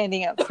town and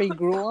handing out free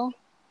gruel.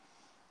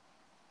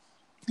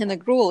 And the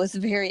gruel is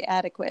very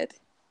adequate.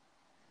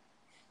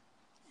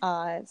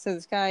 So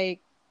this guy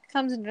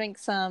comes and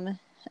drinks some,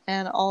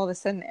 and all of a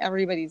sudden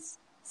everybody's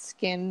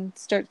skin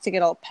starts to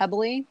get all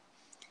pebbly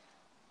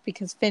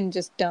because Finn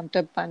just dumped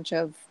a bunch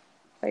of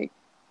like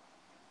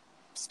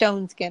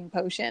stone skin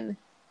potion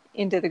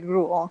into the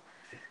gruel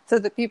so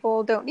that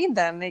people don't need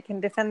them. They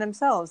can defend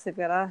themselves. They've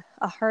got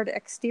a hard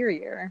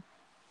exterior.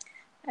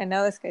 And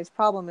now this guy's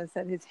problem is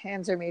that his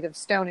hands are made of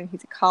stone and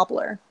he's a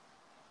cobbler.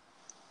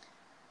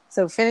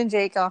 So Finn and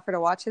Jake offer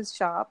to watch his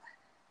shop,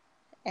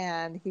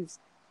 and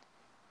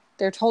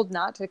they're told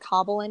not to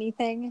cobble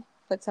anything,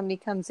 but somebody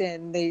comes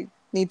in, they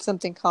need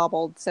something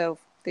cobbled, so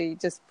they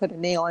just put a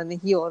nail in the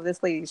heel of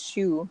this lady's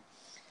shoe.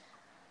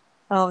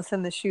 All of a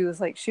sudden the shoe is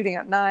like shooting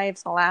out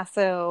knives, a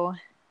lasso,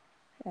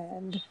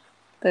 and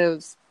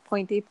those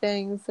pointy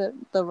things that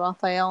the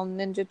Raphael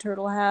Ninja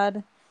Turtle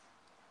had.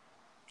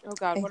 Oh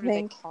God, what are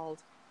they called?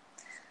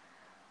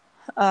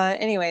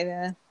 Anyway,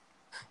 the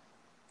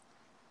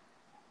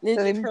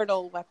Ninja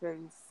Turtle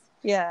weapons.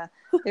 Yeah,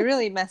 they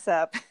really mess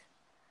up.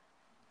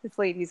 This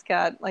lady's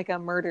got like a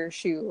murder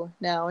shoe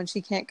now, and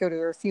she can't go to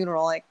her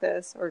funeral like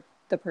this, or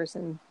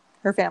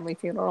her family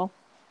funeral.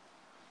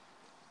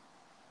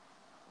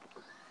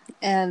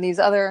 And these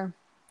other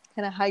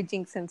kind of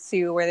hijinks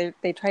ensue where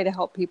they try to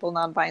help people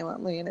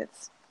non-violently, and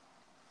it's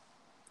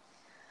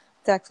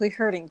actually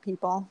hurting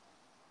people.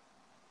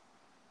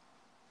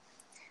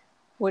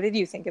 What did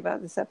you think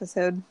about this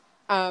episode?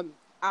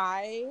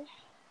 I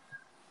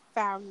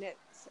found it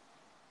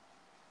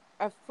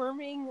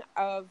affirming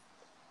of,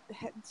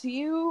 do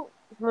you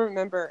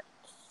remember,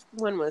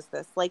 when was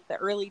this? Like the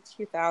early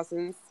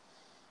 2000s,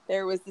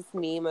 there was this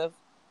meme of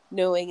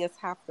knowing is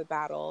half the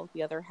battle,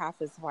 the other half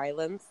is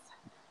violence.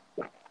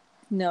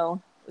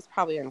 No. It was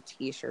probably on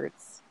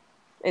t-shirts.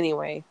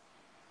 Anyway,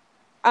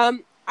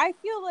 I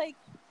feel like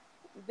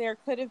there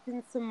could have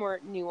been some more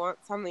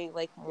nuance on the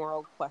like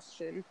moral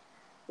question.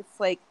 It's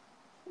like,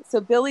 so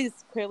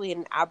Billy's clearly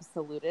an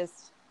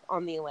absolutist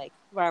on the like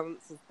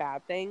violence is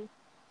bad thing,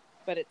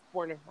 but it's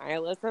born of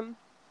nihilism.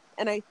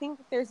 And I think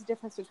that there's a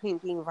difference between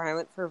being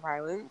violent for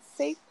violence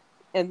sake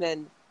and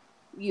then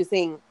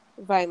using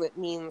violent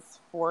means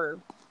for,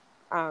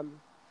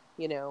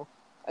 you know,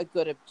 a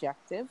good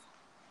objective,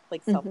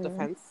 like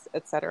self-defense,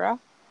 etc.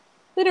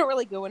 They don't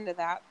really go into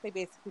that. They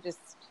basically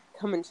just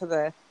come into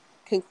the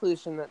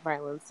conclusion that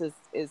violence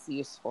is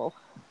useful.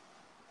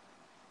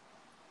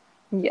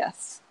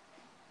 Yes.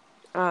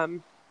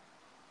 Sorry,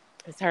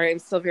 I'm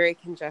still very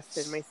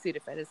congested. My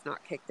Sudafed is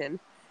not kicked in.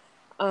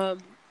 There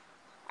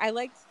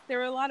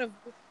were a lot of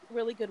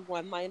really good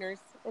one-liners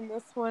in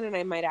this one, and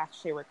I might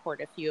actually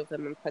record a few of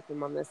them and put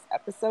them on this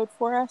episode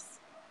for us.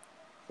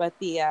 But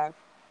the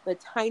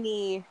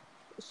tiny,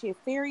 she a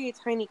very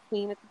tiny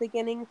queen at the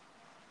beginning,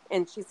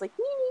 and she's like,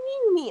 me, me,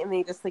 me, me, and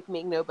they just like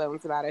make no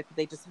bones about it.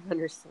 They just don't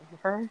understand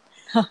her.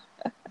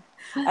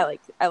 I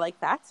like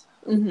that,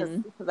 because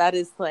that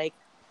is like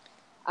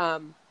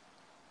a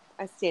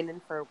stand-in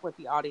for what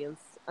the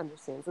audience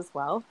understands as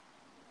well.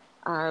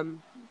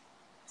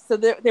 So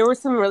there were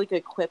some really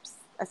good quips,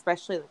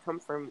 especially that come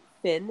from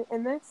Finn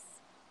in this.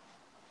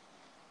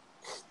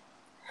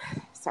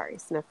 Sorry,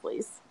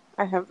 snifflies.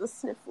 I have the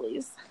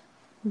snifflies.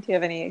 Do you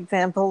have any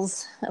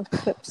examples of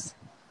quips?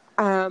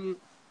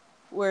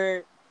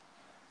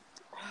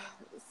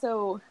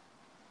 So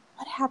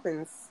what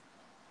happens?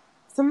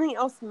 Something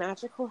else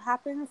magical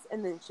happens,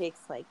 and then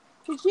Jake's like,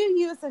 "Did you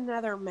use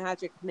another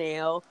magic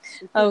nail?"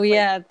 Oh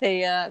yeah,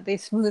 they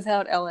smooth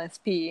out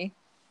LSP.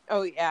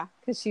 Oh yeah,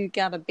 because she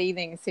got a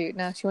bathing suit.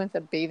 Now she wants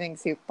a bathing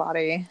suit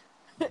body.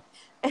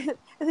 and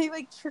they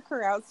like trick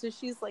her out, so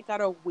she's like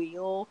got a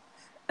wheel,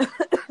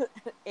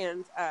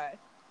 and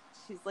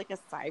she's like a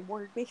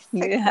cyborg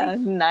basically. Yeah,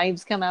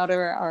 knives come out of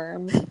her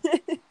arms.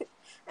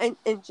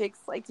 and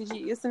Jake's like, "Did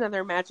you use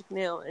another magic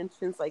nail?" And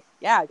Finn's like,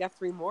 "Yeah, I got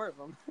 3 more of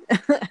them."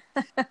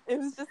 It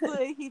was just the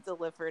way he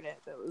delivered it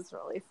that was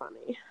really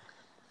funny.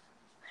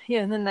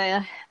 Yeah, and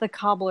then the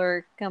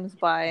cobbler comes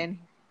by and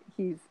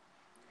he's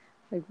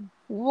like,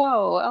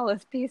 "Whoa,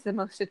 LSP is the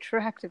most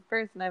attractive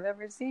person I've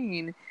ever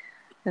seen."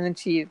 And then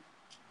she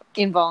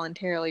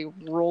involuntarily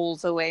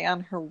rolls away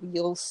on her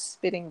wheels,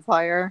 spitting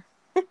fire.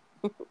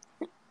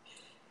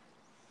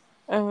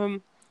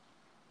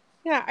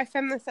 Yeah, I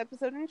found this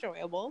episode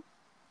enjoyable.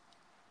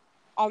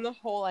 On the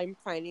whole, I'm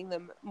finding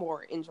them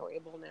more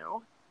enjoyable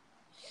now.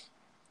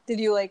 Did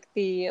you like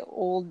the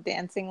old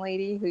dancing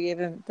lady who gave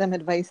them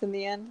advice in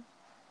the end?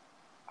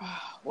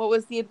 What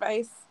was the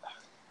advice?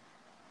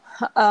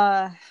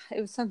 It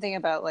was something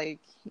about like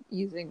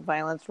using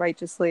violence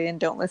righteously and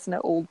don't listen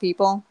to old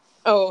people.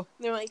 Oh,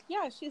 they're like,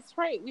 yeah, she's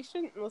right. We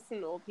shouldn't listen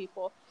to old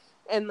people.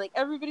 And like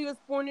everybody was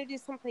born to do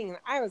something, and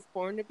I was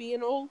born to be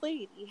an old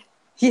lady.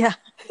 Yeah.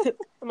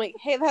 I'm like,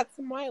 hey, that's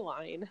my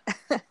line.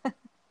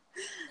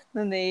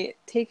 Then they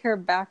take her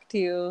back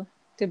to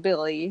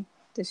Billy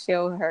to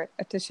show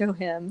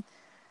him.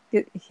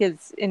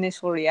 His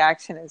initial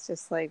reaction is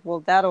just like, well,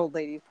 that old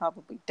lady's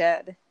probably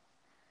dead.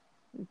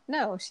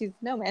 No,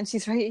 man,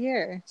 she's right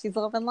here. She's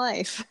loving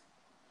life.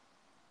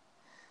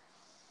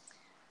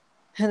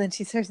 And then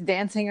she starts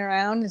dancing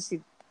around, and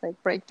she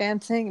like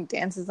breakdancing and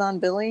dances on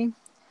Billy.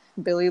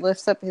 Billy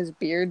lifts up his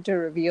beard to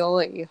reveal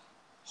a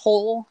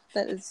hole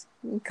that has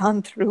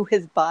gone through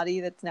his body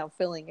that's now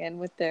filling in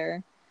with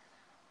their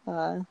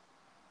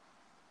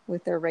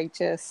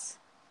righteous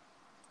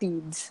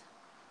deeds.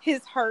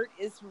 His heart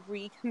is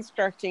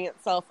reconstructing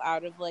itself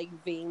out of like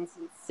veins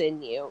and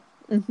sinew.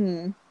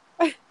 Mm-hmm.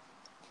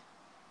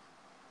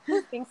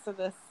 Who thinks of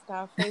this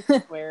stuff? I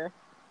swear.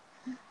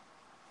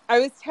 I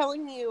was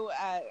telling you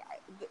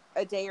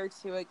a day or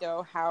two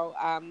ago how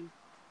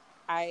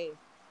I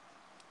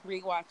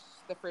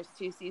rewatched the first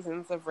 2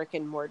 seasons of Rick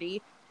and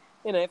Morty,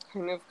 and I've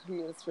kind of come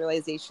to this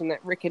realization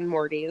that Rick and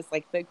Morty is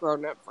like the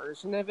grown-up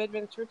version of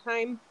Adventure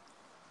Time,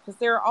 because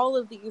there are all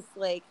of these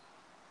like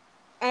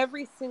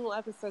every single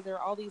episode there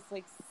are all these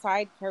like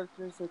side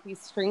characters with these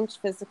strange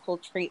physical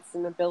traits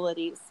and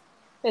abilities,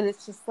 and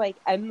it's just like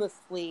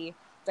endlessly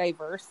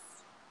diverse.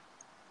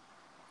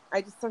 I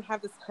just don't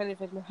have this kind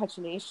of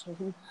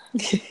imagination.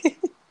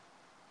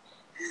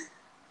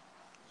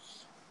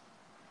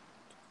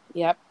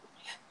 Yep.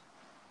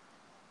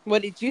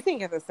 What did you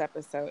think of this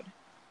episode?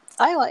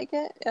 I like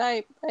it.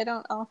 I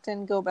don't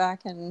often go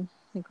back and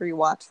like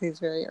rewatch these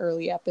very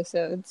early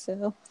episodes,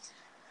 so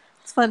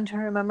it's fun to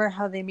remember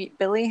how they meet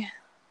Billy.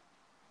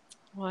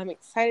 Well, I'm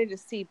excited to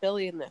see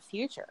Billy in the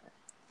future.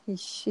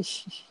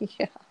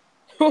 Yeah.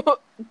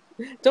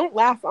 Don't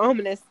laugh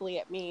ominously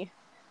at me.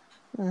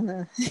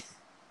 Uh-huh.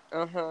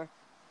 Uh-huh.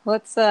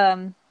 Let's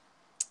I'm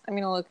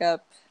gonna look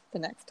up the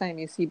next time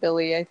you see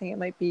Billy. I think it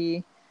might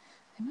be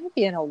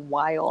in a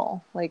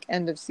while, like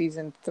end of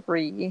season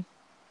 3.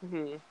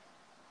 Mm-hmm.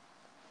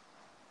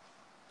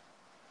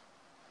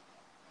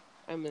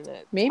 I'm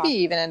gonna Maybe talk.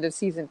 even end of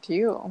season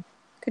 2.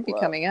 Could be Whoa,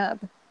 coming up.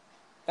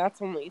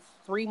 that's only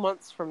 3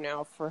 months from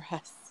now for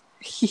us.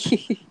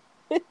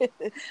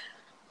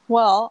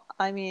 Well,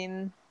 I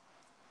mean,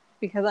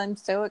 because I'm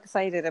so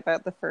excited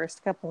about the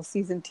first couple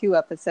season 2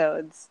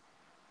 episodes,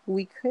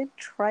 we could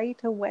try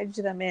to wedge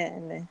them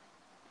in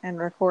and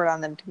record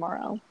on them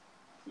tomorrow.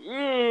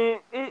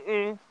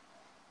 Mm-mm.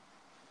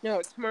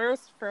 No,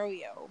 tomorrow's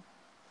Froyo.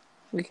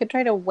 We could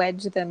try to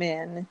wedge them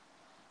in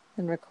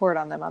and record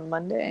on them on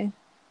Monday.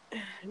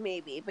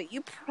 Maybe, but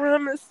you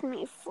promised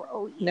me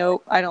Froyo.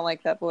 Nope, I don't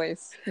like that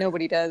voice.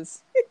 Nobody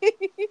does.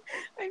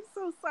 I'm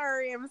so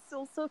sorry. I'm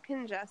still so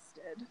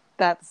congested.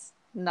 That's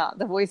not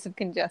the voice of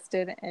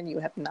congested, and you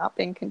have not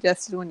been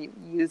congested when you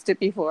used it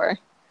before.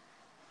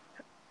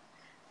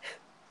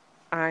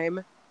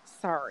 I'm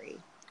sorry.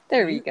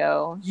 There we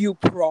go. You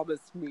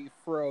promised me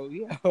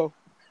Froyo.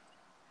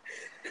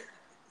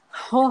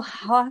 Well,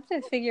 I'll have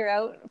to figure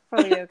out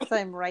for you because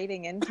I'm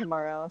writing in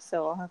tomorrow,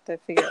 so I'll have to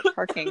figure out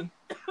parking.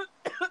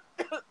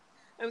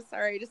 I'm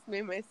sorry, I just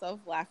made myself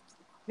laugh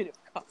to the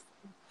point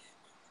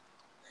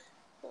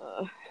of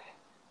coughing.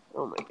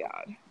 Oh my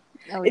god.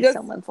 At least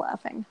someone's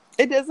laughing.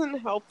 It doesn't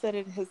help that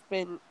it has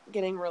been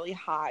getting really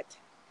hot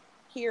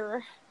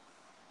here.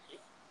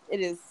 It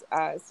is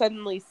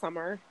suddenly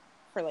summer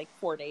for like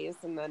 4 days,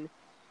 and then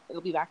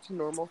it'll be back to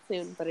normal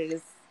soon, but it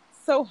is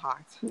so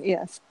hot.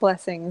 Yes,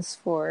 blessings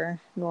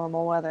for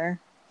normal weather.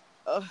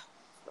 Ugh,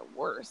 the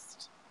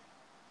worst.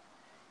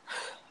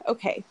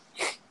 Okay.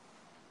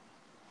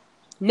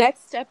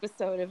 Next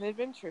episode of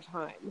Adventure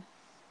Time.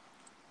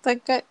 The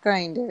Gut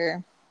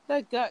Grinder.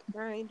 The Gut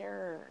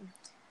Grinder.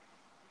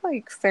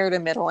 Like fair to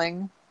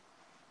middling.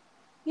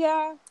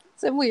 Yeah.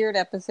 It's a weird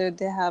episode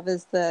to have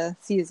as the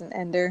season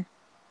ender.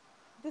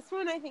 This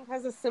one I think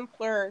has a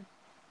simpler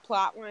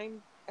plot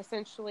line.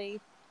 Essentially,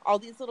 all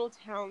these little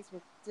towns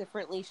with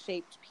differently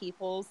shaped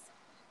peoples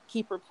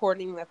keep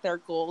reporting that their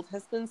gold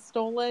has been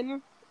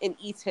stolen and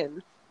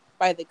eaten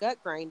by the Gut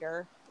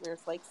Grinder.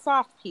 There's like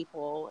soft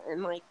people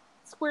and like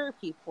square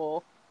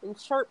people and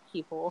sharp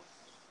people.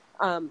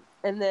 And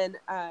then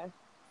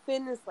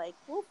Finn is like,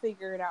 we'll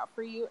figure it out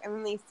for you. And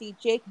then they see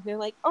Jake and they're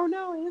like, oh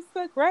no, it's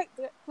the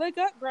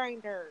Gut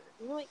Grinder.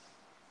 And you're like,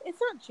 it's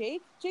not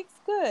Jake. Jake's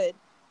good.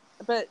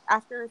 But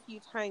after a few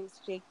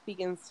times, Jake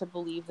begins to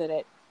believe that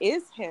it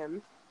is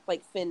him.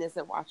 Like Finn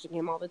isn't watching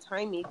him all the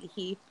time. Maybe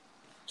he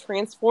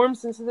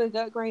transforms into the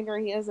Gut Grinder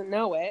and he doesn't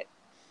know it.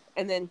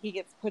 And then he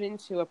gets put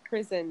into a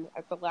prison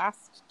at the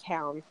last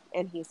town,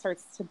 and he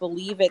starts to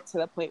believe it to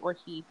the point where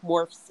he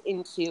morphs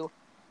into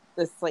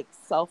this like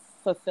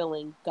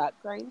self-fulfilling Gut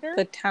Grinder.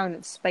 The town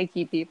of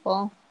spiky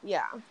people.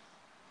 Yeah.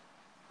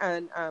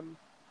 And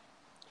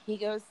he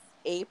goes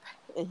ape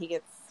and he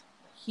gets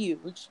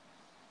huge.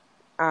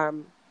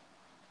 And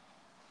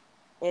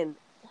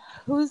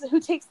who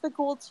takes the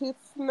gold tooth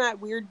from that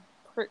weird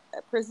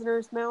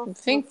prisoner's mouth? I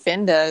think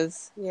Finn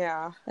does.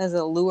 Yeah. As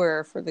a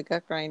lure for the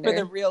Gut Grinder. For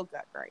the real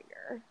Gut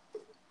Grinder.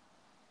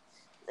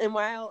 And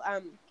while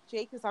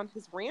Jake is on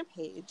his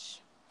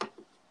rampage,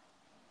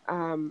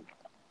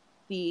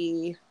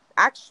 the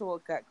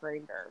actual Gut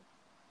Grinder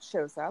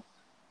shows up.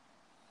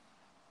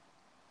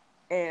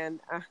 And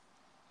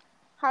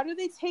how do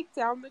they take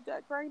down the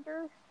Gut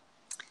Grinder?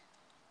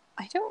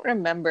 I don't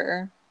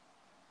remember.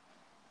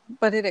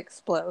 But it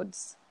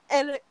explodes.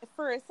 And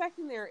for a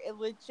second there, it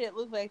legit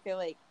looked like they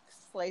like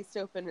sliced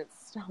open its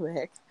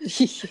stomach.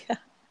 Yeah.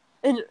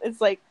 And it's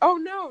like, oh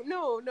no,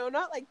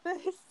 not like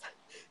this.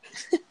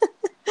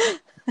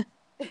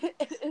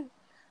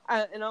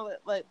 And all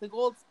that, like the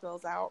gold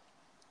spills out,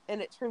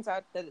 and it turns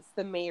out that it's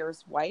the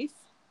mayor's wife,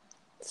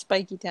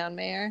 Spiky Town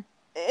mayor,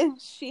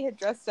 and she had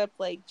dressed up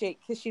like Jake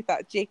because she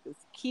thought Jake was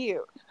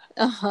cute.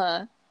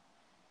 And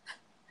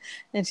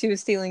she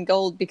was stealing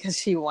gold because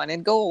she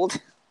wanted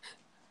gold.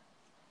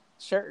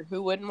 Sure,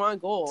 who wouldn't want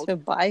gold to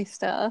buy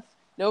stuff?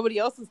 Nobody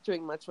else was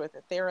doing much with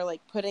it. They were like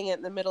putting it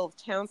in the middle of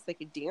town so they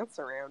could dance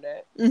around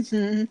it.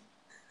 Mm-hmm.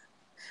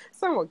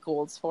 That's not what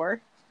gold's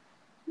for.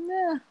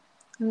 Yeah,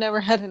 I've never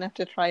had enough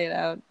to try it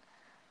out.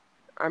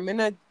 I'm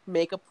gonna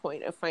make a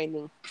point of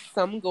finding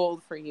some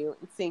gold for you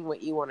and seeing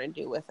what you want to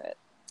do with it.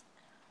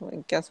 Well,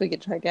 I guess we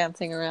could try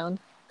dancing around.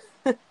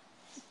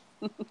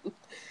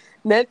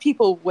 Then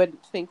people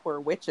wouldn't think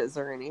we're witches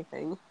or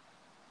anything.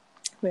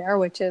 We are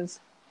witches.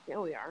 Yeah,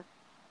 we are.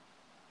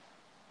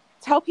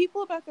 Tell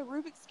people about the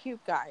Rubik's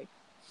Cube guy.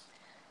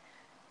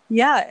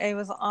 Yeah, it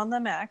was on the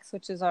Max,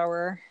 which is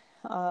our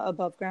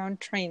above ground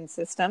train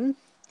system.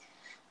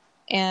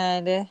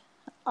 And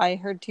I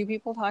heard two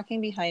people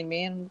talking behind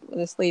me, and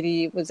this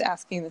lady was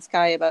asking this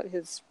guy about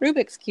his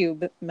Rubik's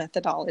Cube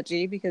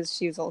methodology because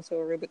she's also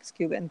a Rubik's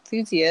Cube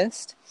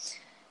enthusiast.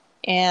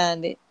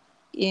 And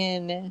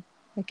in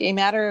like a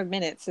matter of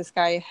minutes, this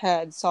guy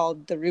had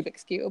solved the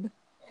Rubik's Cube.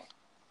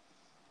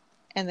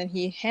 And then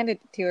he handed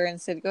it to her and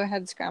said, go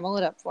ahead, scramble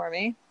it up for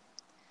me.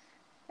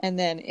 And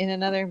then in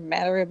another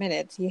matter of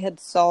minutes, he had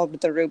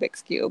solved the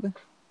Rubik's Cube.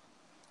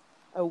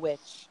 A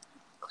witch.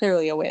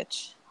 Clearly a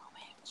witch. A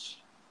witch.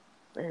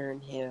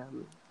 Burn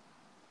him.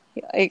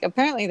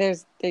 Apparently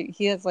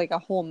he has like a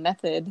whole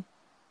method.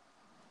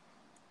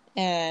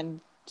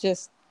 And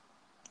just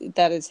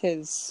that is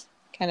his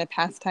kind of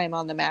pastime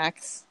on the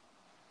max.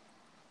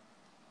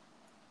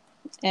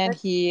 And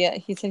he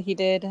said he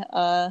did,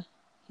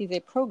 he's a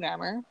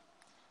programmer.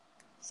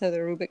 So the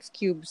Rubik's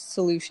Cube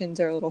solutions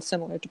are a little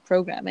similar to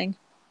programming.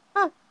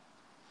 Huh.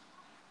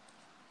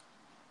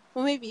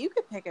 Well, maybe you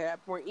could pick it up.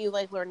 Weren't you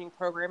like learning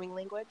programming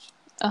language?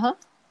 Uh-huh.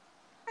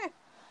 Eh.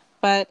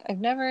 But I've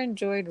never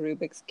enjoyed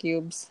Rubik's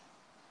Cubes.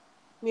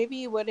 Maybe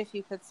you would if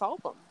you could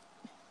solve them.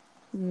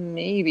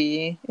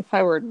 Maybe. If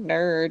I were a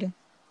nerd.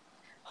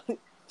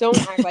 Don't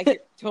act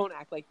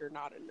like you're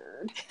not a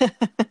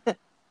nerd.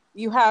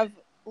 You have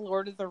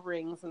Lord of the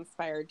Rings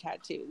inspired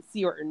tattoos.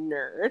 You're a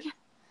nerd.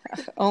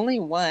 Only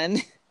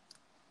one.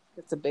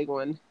 It's a big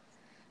one.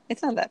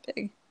 It's not that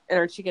big. And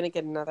aren't you going to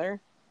get another?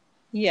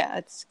 Yeah,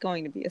 it's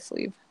going to be a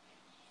sleeve.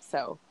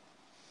 So.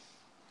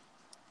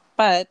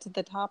 But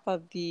the top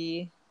of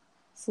the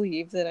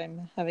sleeve that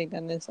I'm having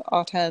done this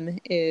autumn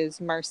is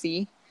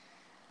Marcy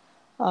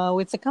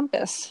with the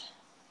compass.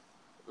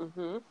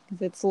 Mm-hmm.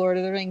 It's Lord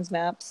of the Rings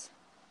maps.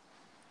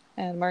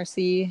 And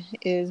Marcy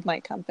is my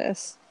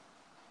compass.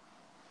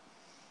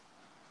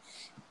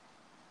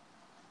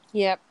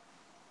 Yep.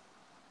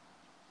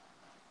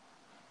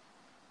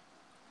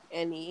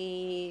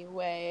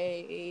 Anyway,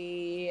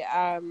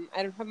 I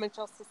don't have much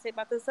else to say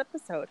about this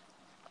episode.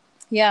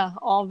 Yeah,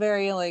 all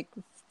very like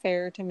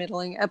fair to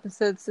middling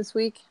episodes this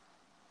week.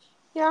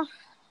 Yeah.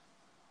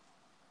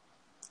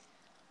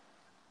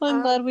 Well,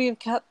 I'm glad we've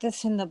got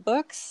this in the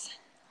books.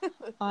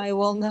 I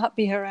will not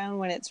be around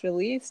when it's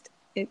released.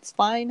 It's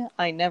fine.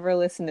 I never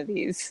listen to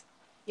these.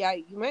 Yeah,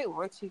 you might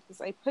want to, because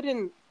I put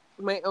in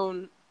my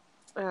own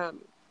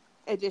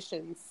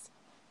additions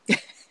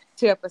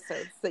to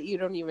episodes that you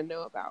don't even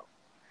know about.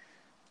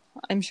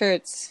 I'm sure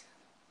it's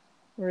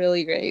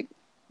really great.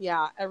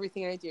 Yeah,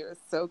 everything I do is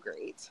so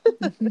great.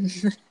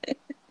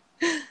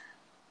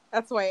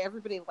 That's why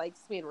everybody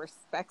likes me and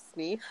respects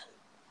me.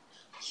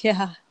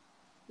 Yeah.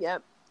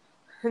 Yep.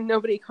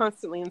 Nobody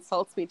constantly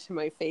insults me to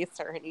my face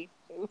or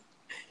anything.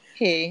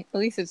 Hey, at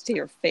least it's to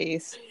your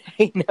face.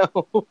 I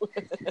know.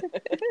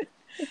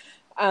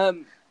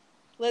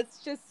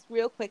 Let's just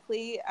real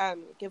quickly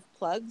give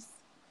plugs.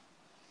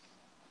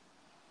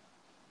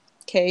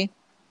 Okay.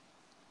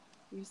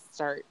 You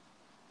start.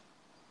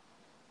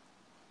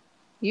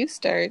 You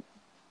start.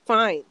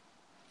 Fine.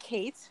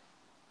 Kate.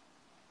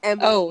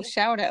 Emily. Oh,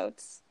 shout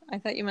outs. I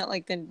thought you meant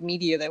like the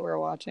media that we're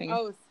watching.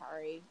 Oh,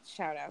 sorry.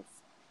 Shout outs.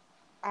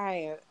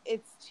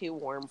 It's too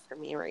warm for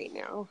me right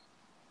now.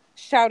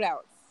 Shout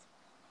outs.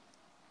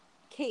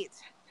 Kate.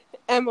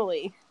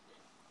 Emily.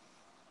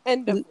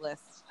 End of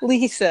list.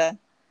 Lisa.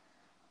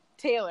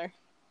 Taylor.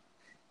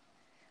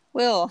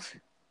 Will.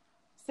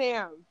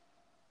 Sam.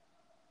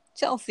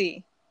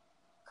 Chelsea.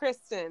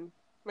 Kristen.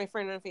 My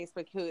friend on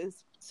Facebook, who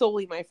is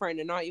solely my friend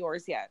and not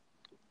yours yet.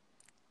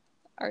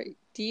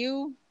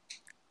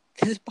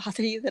 Does it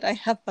bother you that I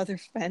have other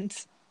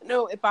friends?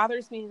 No, it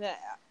bothers me that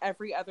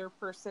every other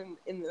person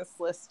in this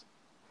list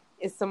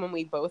is someone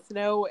we both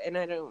know, and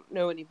I don't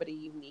know anybody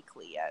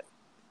uniquely yet.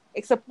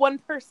 Except one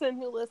person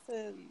who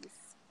listens.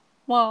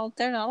 Well,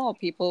 they're not all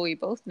people we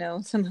both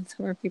know. Some of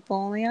them are people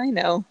only I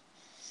know.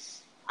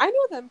 I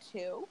know them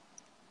too.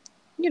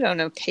 You don't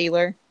know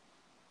Taylor.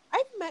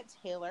 I've met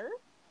Taylor.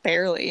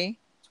 Barely.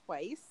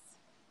 Twice.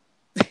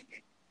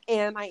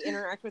 And I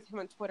interact with him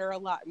on Twitter a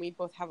lot, and we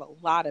both have a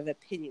lot of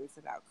opinions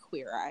about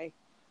Queer Eye.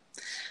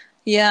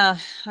 Yeah,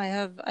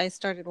 I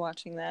started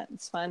watching that.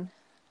 It's fun.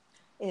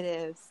 It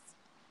is.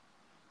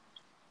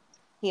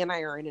 He and I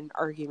are in an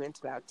argument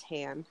about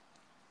Tan.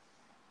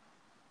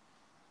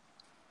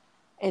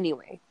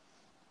 Anyway.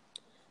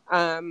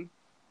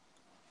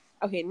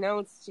 Okay, now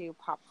let's do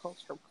pop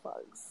culture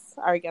plugs.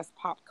 Or I guess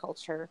pop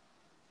culture.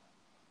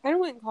 I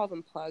don't want to call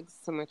them plugs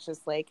so much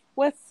as like,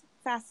 what's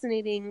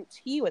fascinating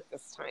to you at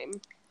this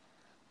time?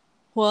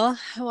 Well,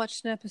 I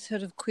watched an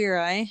episode of Queer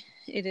Eye.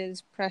 It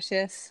is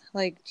precious,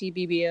 like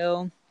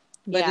GBBO,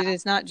 but It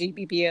is not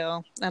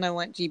GBBO, and I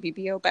want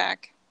GBBO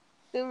back.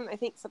 Soon, I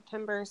think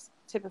September's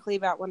typically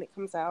about when it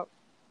comes out.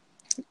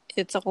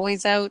 It's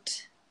always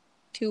out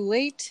too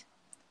late,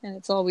 and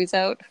it's always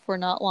out for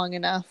not long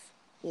enough.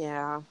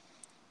 Yeah.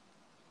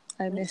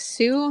 I miss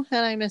Sue,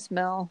 and I miss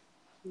Mel.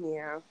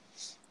 Yeah.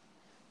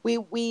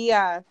 We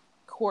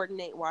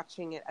coordinate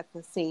watching it at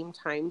the same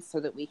time so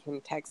that we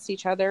can text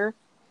each other.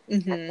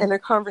 Mm-hmm. And our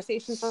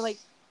conversations are like,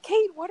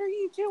 Kate, what are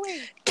you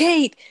doing?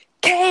 Kate!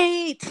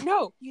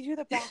 No, you do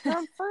the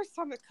background first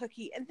on the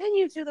cookie, and then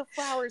you do the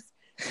flowers.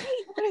 Kate,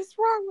 what is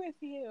wrong with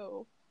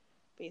you?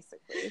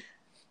 Basically.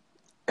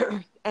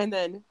 And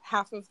then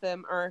half of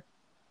them are,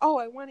 oh,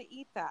 I want to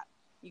eat that.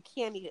 You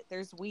can't eat it.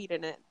 There's weed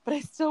in it, but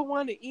I still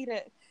want to eat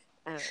it.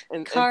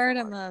 And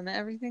cardamom.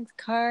 Everything's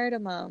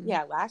cardamom.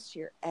 Yeah, last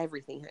year,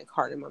 everything had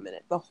cardamom in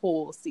it. The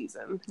whole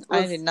season.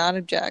 I did not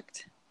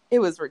object. It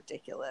was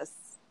ridiculous.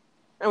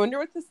 I wonder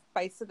what the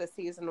spice of the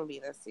season will be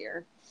this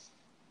year.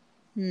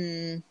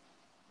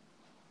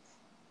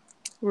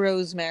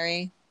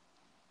 Rosemary.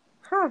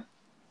 Huh.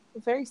 A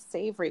very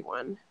savory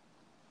one.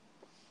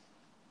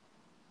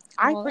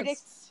 I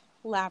predict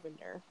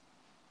lavender.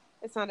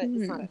 It's not a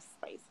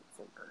spice, it's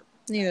an herb.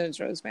 Neither is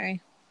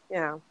rosemary.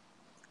 Yeah.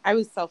 I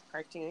was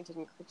self-correcting. I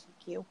didn't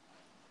critique you.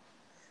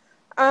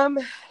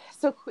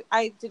 So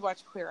I did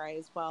watch Queer Eye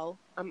as well.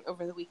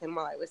 Over the weekend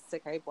while I was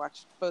sick, I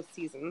watched both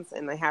seasons,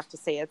 and I have to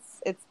say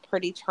it's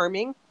pretty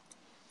charming.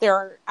 There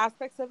are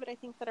aspects of it I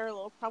think that are a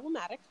little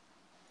problematic,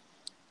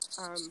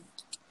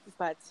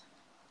 but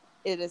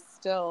it is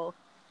still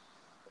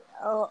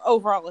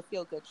overall a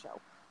feel-good show.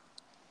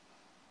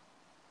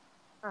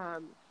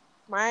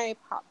 My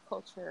pop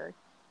culture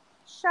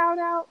shout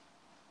out,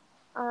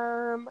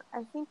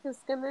 I think is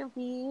gonna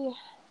be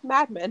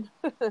Mad Men,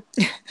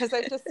 because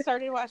I just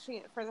started watching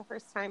it for the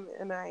first time,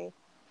 and I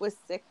was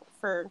sick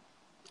and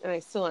I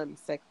still am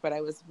sick, but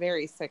I was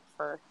very sick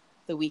for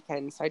the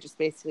weekend, so I just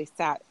basically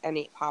sat and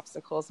ate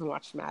popsicles and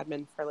watched Mad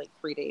Men for like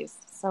 3 days.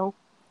 So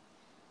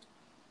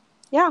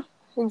yeah,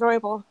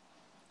 enjoyable.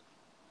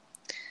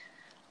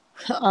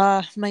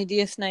 My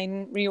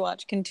DS9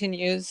 rewatch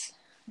continues,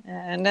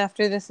 and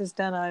after this is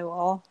done, I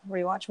will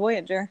rewatch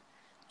Voyager,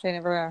 which I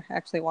never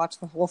actually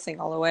watched the whole thing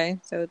all the way,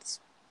 so it's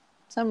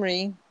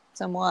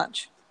some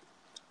watch.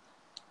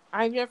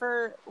 I've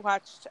never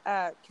watched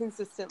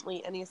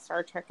consistently any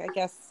Star Trek. I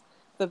guess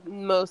the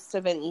most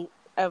of any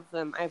of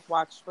them I've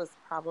watched was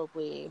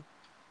probably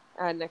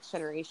Next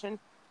Generation.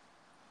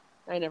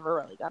 I never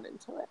really got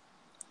into it.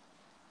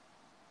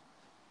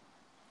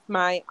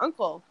 My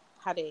uncle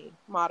had a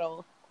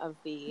model of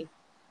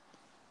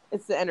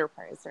it's the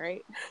Enterprise,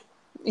 right?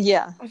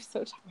 Yeah. I'm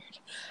so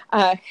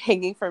tired.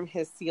 Hanging from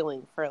his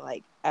ceiling for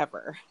like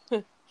ever.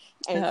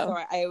 And so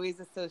I always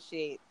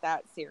associate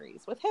that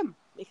series with him,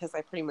 because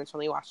I pretty much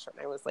only watched it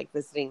when I was like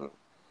visiting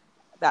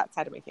that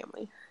side of my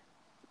family.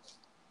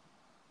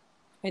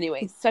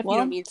 Anyway, stuff you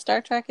don't need.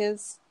 Star Trek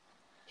is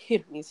You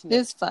don't need to know.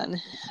 It's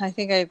fun. I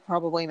think I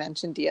probably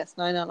mentioned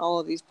DS9 on all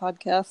of these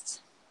podcasts.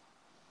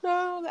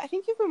 No, I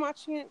think you've been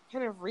watching it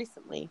kind of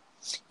recently.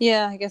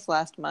 Yeah, I guess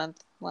last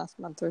month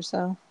or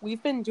so.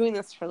 We've been doing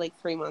this for like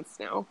 3 months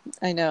now.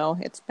 I know,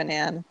 it's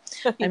banana.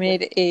 I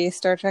made a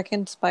Star Trek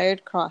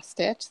inspired cross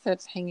stitch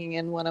that's hanging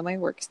in one of my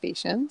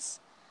workstations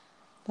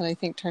that I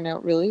think turned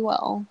out really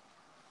well.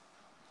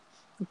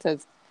 It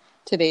says,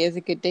 "Today is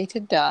a good day to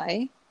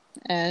die,"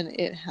 and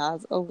it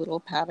has a little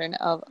pattern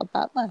of a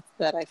bat'leth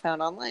that I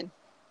found online.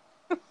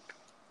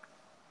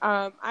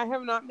 I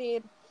have not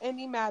made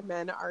any Mad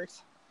Men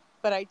art,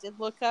 but I did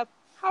look up,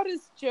 how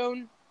does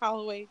Joan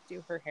Holloway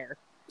do her hair?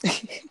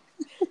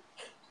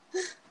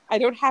 I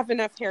don't have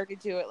enough hair to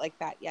do it like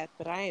that yet,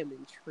 but I am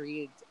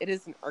intrigued. It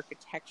is an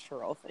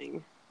architectural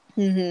thing.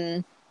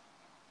 Mm-hmm.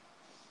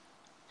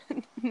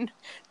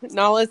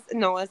 Nala's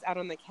out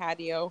on the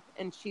catio,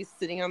 and she's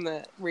sitting on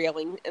the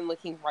railing and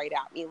looking right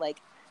at me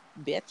like,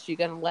 "Bitch, you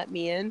gonna let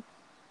me in?"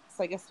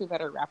 So I guess we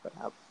better wrap it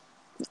up.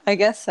 I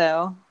guess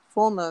so.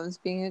 Fulmo's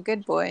being a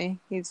good boy.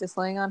 He's just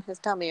laying on his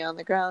tummy on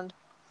the ground.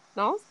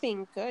 Nala's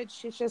being good.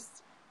 She's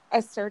just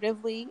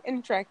assertively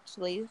and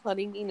directly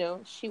letting me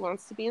know she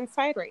wants to be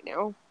inside right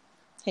now.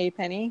 Hey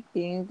Penny,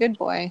 being a good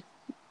boy.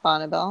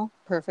 Bonnabelle,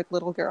 perfect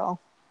little girl.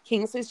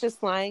 Kingsley's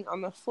just lying on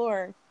the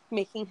floor,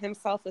 making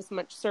himself as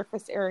much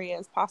surface area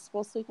as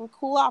possible so he can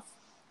cool off.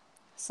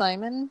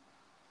 Simon,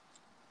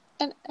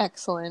 an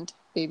excellent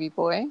baby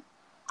boy.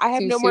 I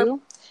have no more.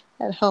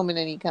 At home in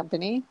any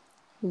company.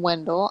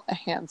 Wendell, a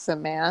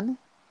handsome man.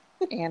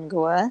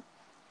 Angua,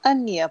 a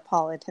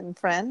Neapolitan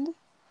friend.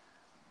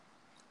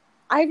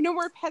 I have no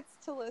more pets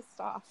to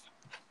list off.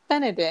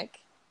 Benedict,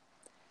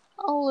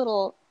 a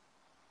little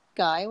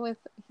guy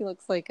he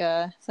looks like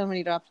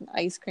somebody dropped an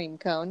ice cream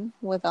cone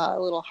with a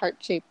little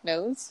heart-shaped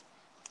nose.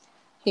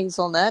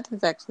 Hazelnut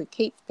is actually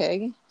Kate's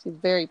pig. She's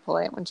very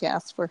polite when she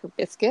asks for her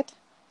biscuit.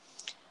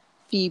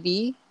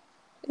 Phoebe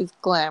is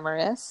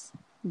glamorous.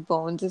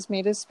 Bones is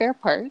made of spare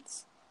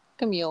parts.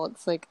 Camille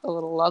looks like a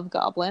little love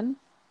goblin.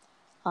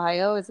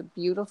 Io is a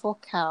beautiful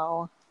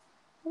cow.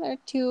 There are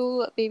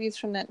 2 babies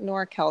from that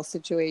NorCal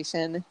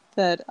situation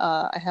that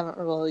I haven't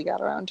really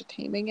got around to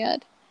taming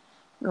yet.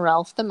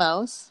 Ralph the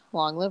mouse,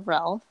 long live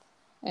Ralph,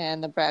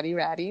 and the Bratty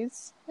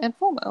Ratties, and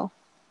Fulmo.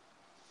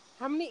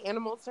 How many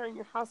animals are in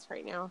your house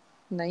right now?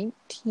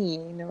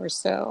 19 or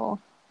so.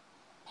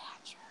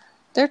 Badger.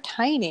 They're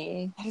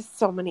tiny. That is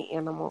so many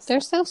animals.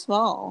 They're so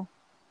small.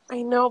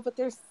 I know, but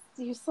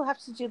you still have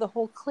to do the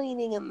whole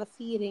cleaning and the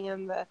feeding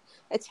and the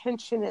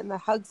attention and the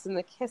hugs and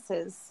the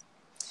kisses.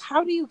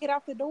 How do you get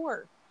out the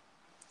door?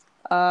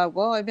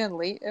 Well, I've been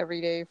late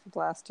every day for the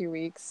last 2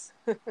 weeks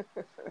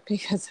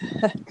because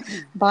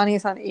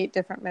Bonnie's on 8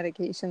 different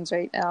medications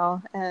right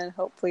now, and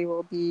hopefully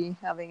we'll be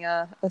having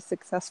a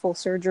successful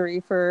surgery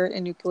for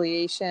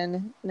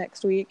enucleation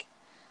next week.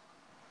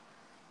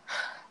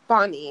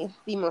 Bonnie,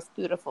 the most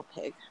beautiful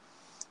pig.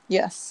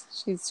 Yes,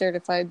 she's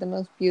certified the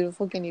most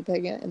beautiful guinea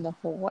pig in the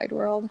whole wide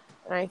world.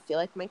 And I feel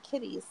like my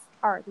kitties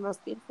are the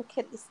most beautiful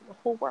kitties in the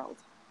whole world.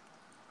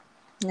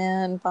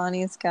 And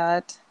Bonnie's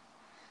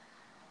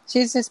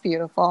she's just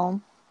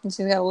beautiful. And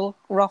she's got a little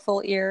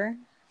ruffle ear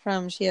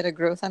she had a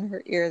growth on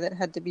her ear that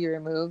had to be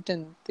removed,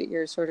 and the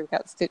ear sort of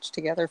got stitched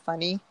together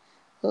funny.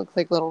 It looks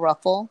like a little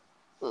ruffle.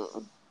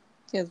 Mm.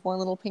 She has one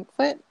little pink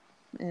foot,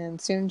 and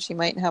soon she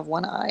might have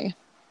one eye.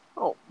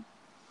 Oh.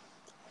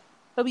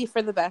 It'll be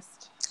for the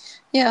best.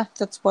 Yeah,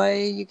 that's why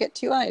you get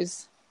two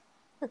eyes.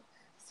 So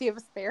you have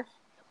a spare?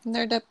 And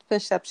their depth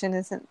perception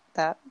isn't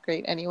that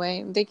great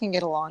anyway. They can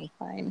get along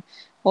fine.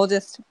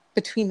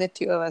 Between the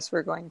two of us,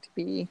 we're going to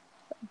be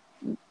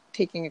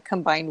taking a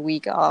combined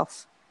week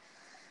off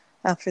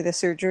after the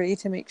surgery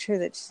to make sure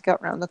that she's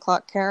got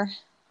round-the-clock care.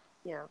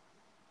 Yeah.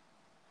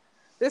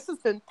 This has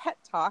been Pet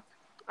Talk,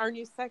 our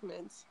new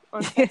segment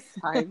on Pet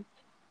Time.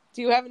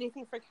 Do you have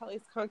anything for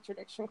Kelly's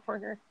Contradiction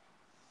Corner?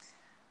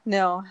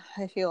 No,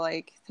 I feel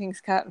like things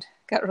got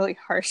really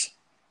harsh.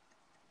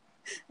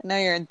 And now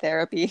you're in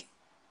therapy.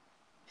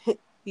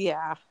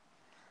 Yeah.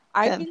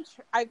 I've been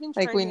trying.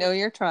 Like, we know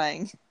you're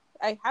trying.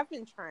 I have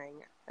been trying,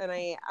 and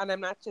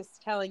I'm not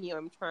just telling you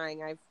I'm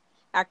trying. I've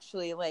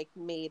actually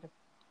made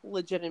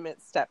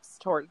legitimate steps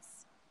towards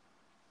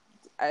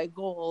a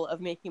goal of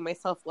making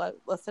myself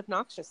less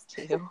obnoxious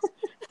to you.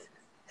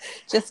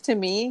 Just to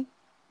me?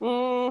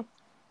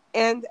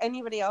 And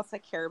anybody else I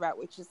care about,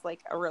 which is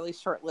a really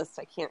short list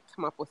I can't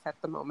come up with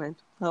at the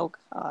moment. Oh,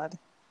 God.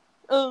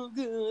 Oh,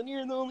 God,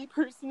 you're the only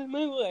person in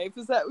my life.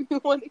 Is that what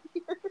you want to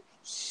hear?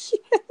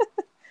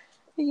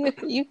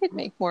 You could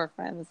make more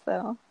friends,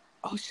 though.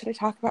 Oh, should I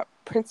talk about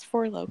Prince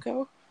Four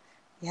Loko?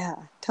 Yeah,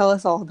 tell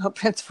us all about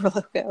Prince Four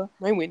Loko.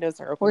 My windows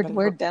are open.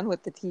 We're done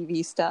with the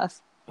TV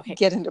stuff. Okay.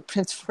 Get into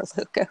Prince Four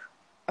Loko.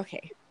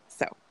 Okay,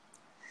 so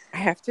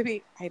I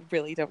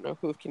really don't know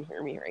who can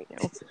hear me right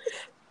now.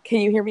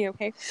 Can you hear me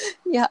okay?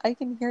 Yeah, I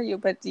can hear you,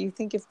 but do you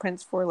think if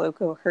Prince Four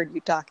Loko heard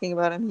you talking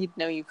about him, he'd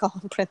know you call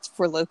him Prince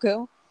Four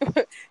Loko?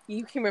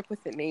 You came up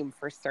with the name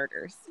for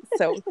starters.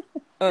 So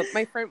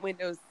my front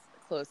window's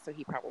closed, so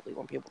he probably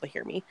won't be able to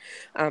hear me.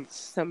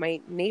 So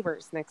my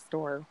neighbors next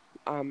door,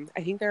 I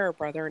think they're a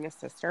brother and a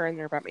sister, and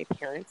they're about my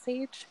parents'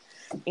 age.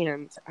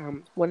 And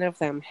one of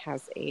them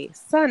has a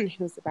son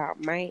who's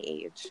about my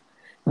age,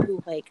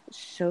 who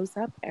shows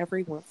up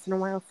every once in a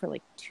while for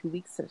 2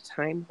 weeks at a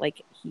time.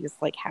 He's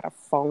had a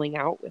falling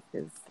out with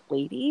his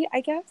lady,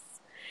 I guess.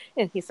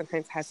 And he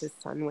sometimes has his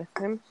son with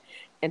him.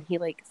 And he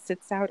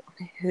sits out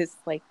on his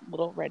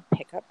little red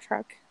pickup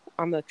truck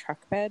on the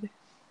truck bed.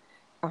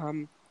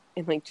 And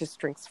just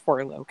drinks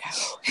Four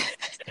Loko.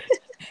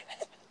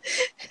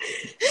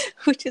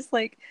 Which is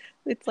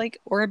it's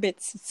like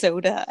Orbit's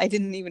soda. I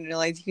didn't even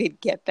realize you could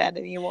get that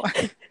anymore.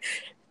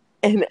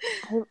 And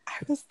I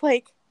was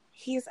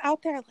he's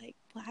out there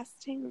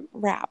blasting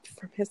rap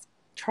from his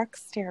truck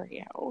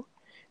stereo,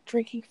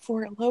 drinking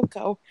Four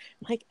Loko.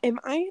 Am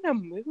I in a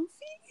movie?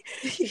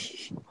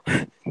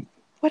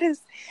 What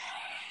is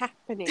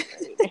happening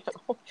right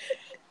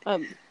now?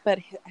 But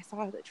I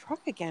saw the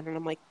truck again, and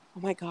I'm like, oh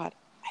my God,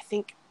 I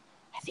think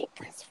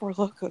Prince Four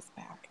Loko's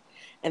back.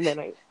 And then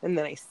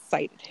I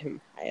sighted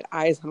him. I had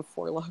eyes on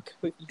Four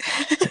Loko.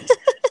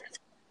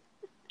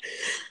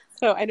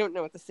 So I don't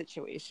know what the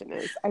situation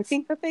is. I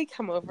think that they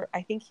come over.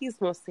 I think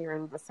he's mostly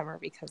around the summer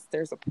because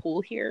there's a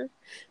pool here.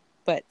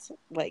 But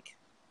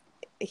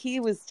he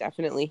was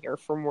definitely here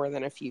for more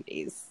than a few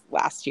days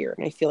last year.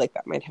 And I feel like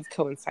that might have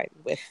coincided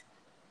with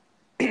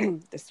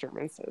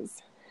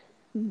disturbances.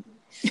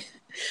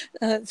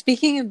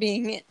 Speaking of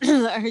being,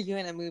 are you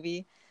in a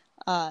movie?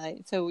 I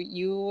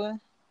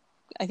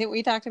think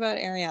we talked about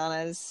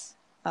Ariana's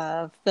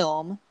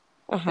film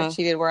that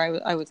she did where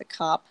I was a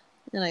cop.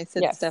 And I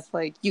said stuff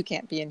like, you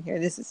can't be in here.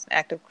 This is an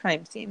active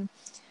crime scene.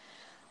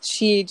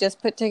 She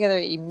just put together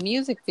a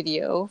music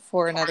video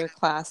for another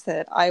class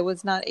that I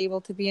was not able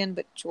to be in,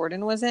 but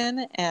Jordan was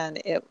in. And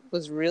it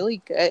was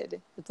really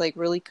good. It's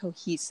really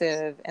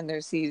cohesive. And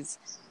there's these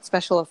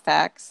special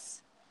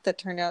effects that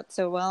turned out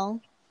so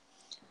well.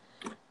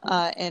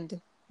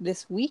 And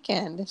this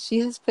weekend,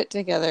 she has put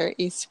together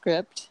a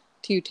script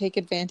to take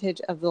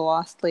advantage of the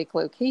Lost Lake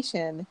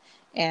location.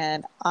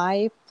 And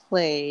I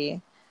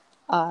play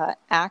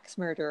axe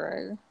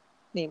murderer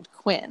named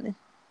Quinn,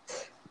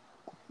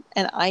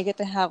 and I get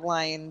to have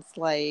lines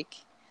like,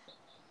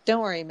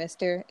 "Don't worry,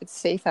 mister, it's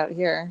safe out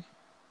here."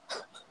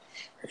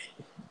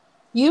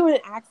 You, an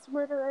axe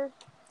murderer,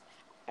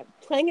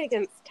 playing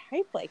against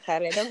type like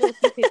that, I don't know if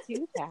you could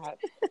do that.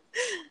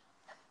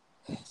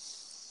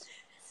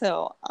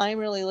 So I'm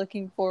really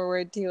looking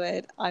forward to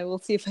it. I will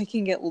see if I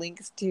can get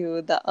links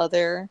to the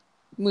other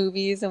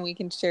movies and we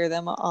can share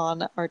them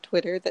on our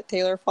Twitter that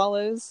Taylor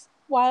follows.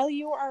 While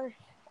you are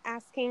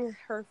asking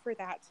her for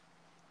that,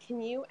 can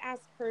you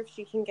ask her if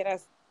she can get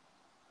us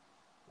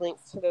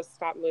links to those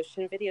stop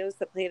motion videos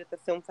that played at the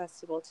film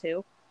festival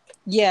too?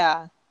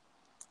 Yeah.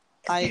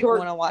 I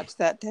want to watch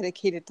that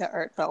dedicated to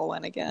Art Bell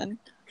one again.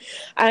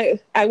 I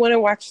want to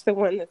watch the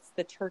one that's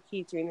the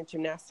turkey doing the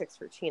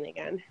gymnastics routine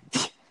again.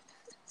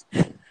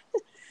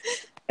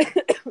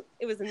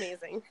 It was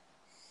amazing.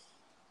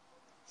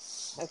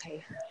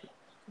 Okay.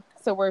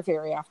 So we're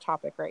very off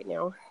topic right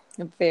now.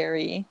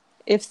 Very.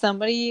 If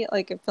somebody,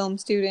 like a film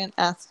student,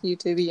 asks you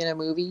to be in a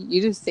movie,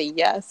 you just say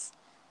yes.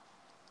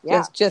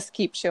 Yeah. Just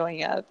keep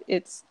showing up.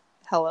 It's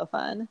hella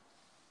fun.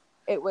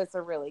 It was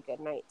a really good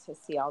night to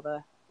see all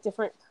the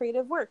different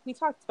creative work. We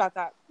talked about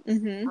that a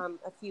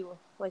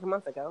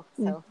month ago.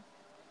 So,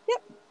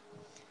 yep.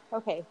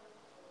 Okay.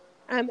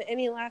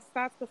 Any last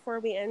thoughts before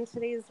we end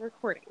today's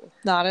recording?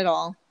 Not at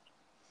all.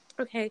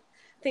 Okay.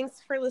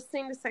 Thanks for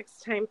listening to Sex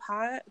Time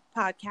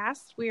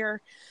Podcast. We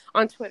are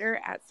on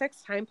Twitter at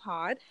Sex Time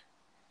Pod,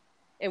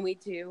 and we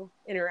do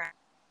interact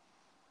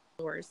with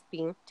followers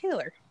being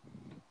Taylor.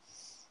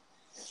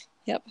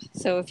 Yep.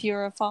 So if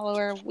you're a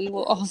follower, we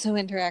will also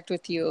interact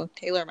with you.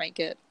 Taylor might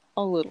get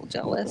a little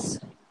jealous.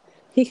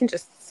 He can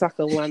just suck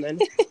a lemon.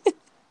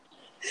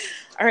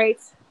 All right.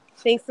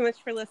 Thanks so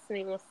much for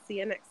listening. We'll see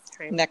you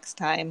next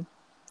time.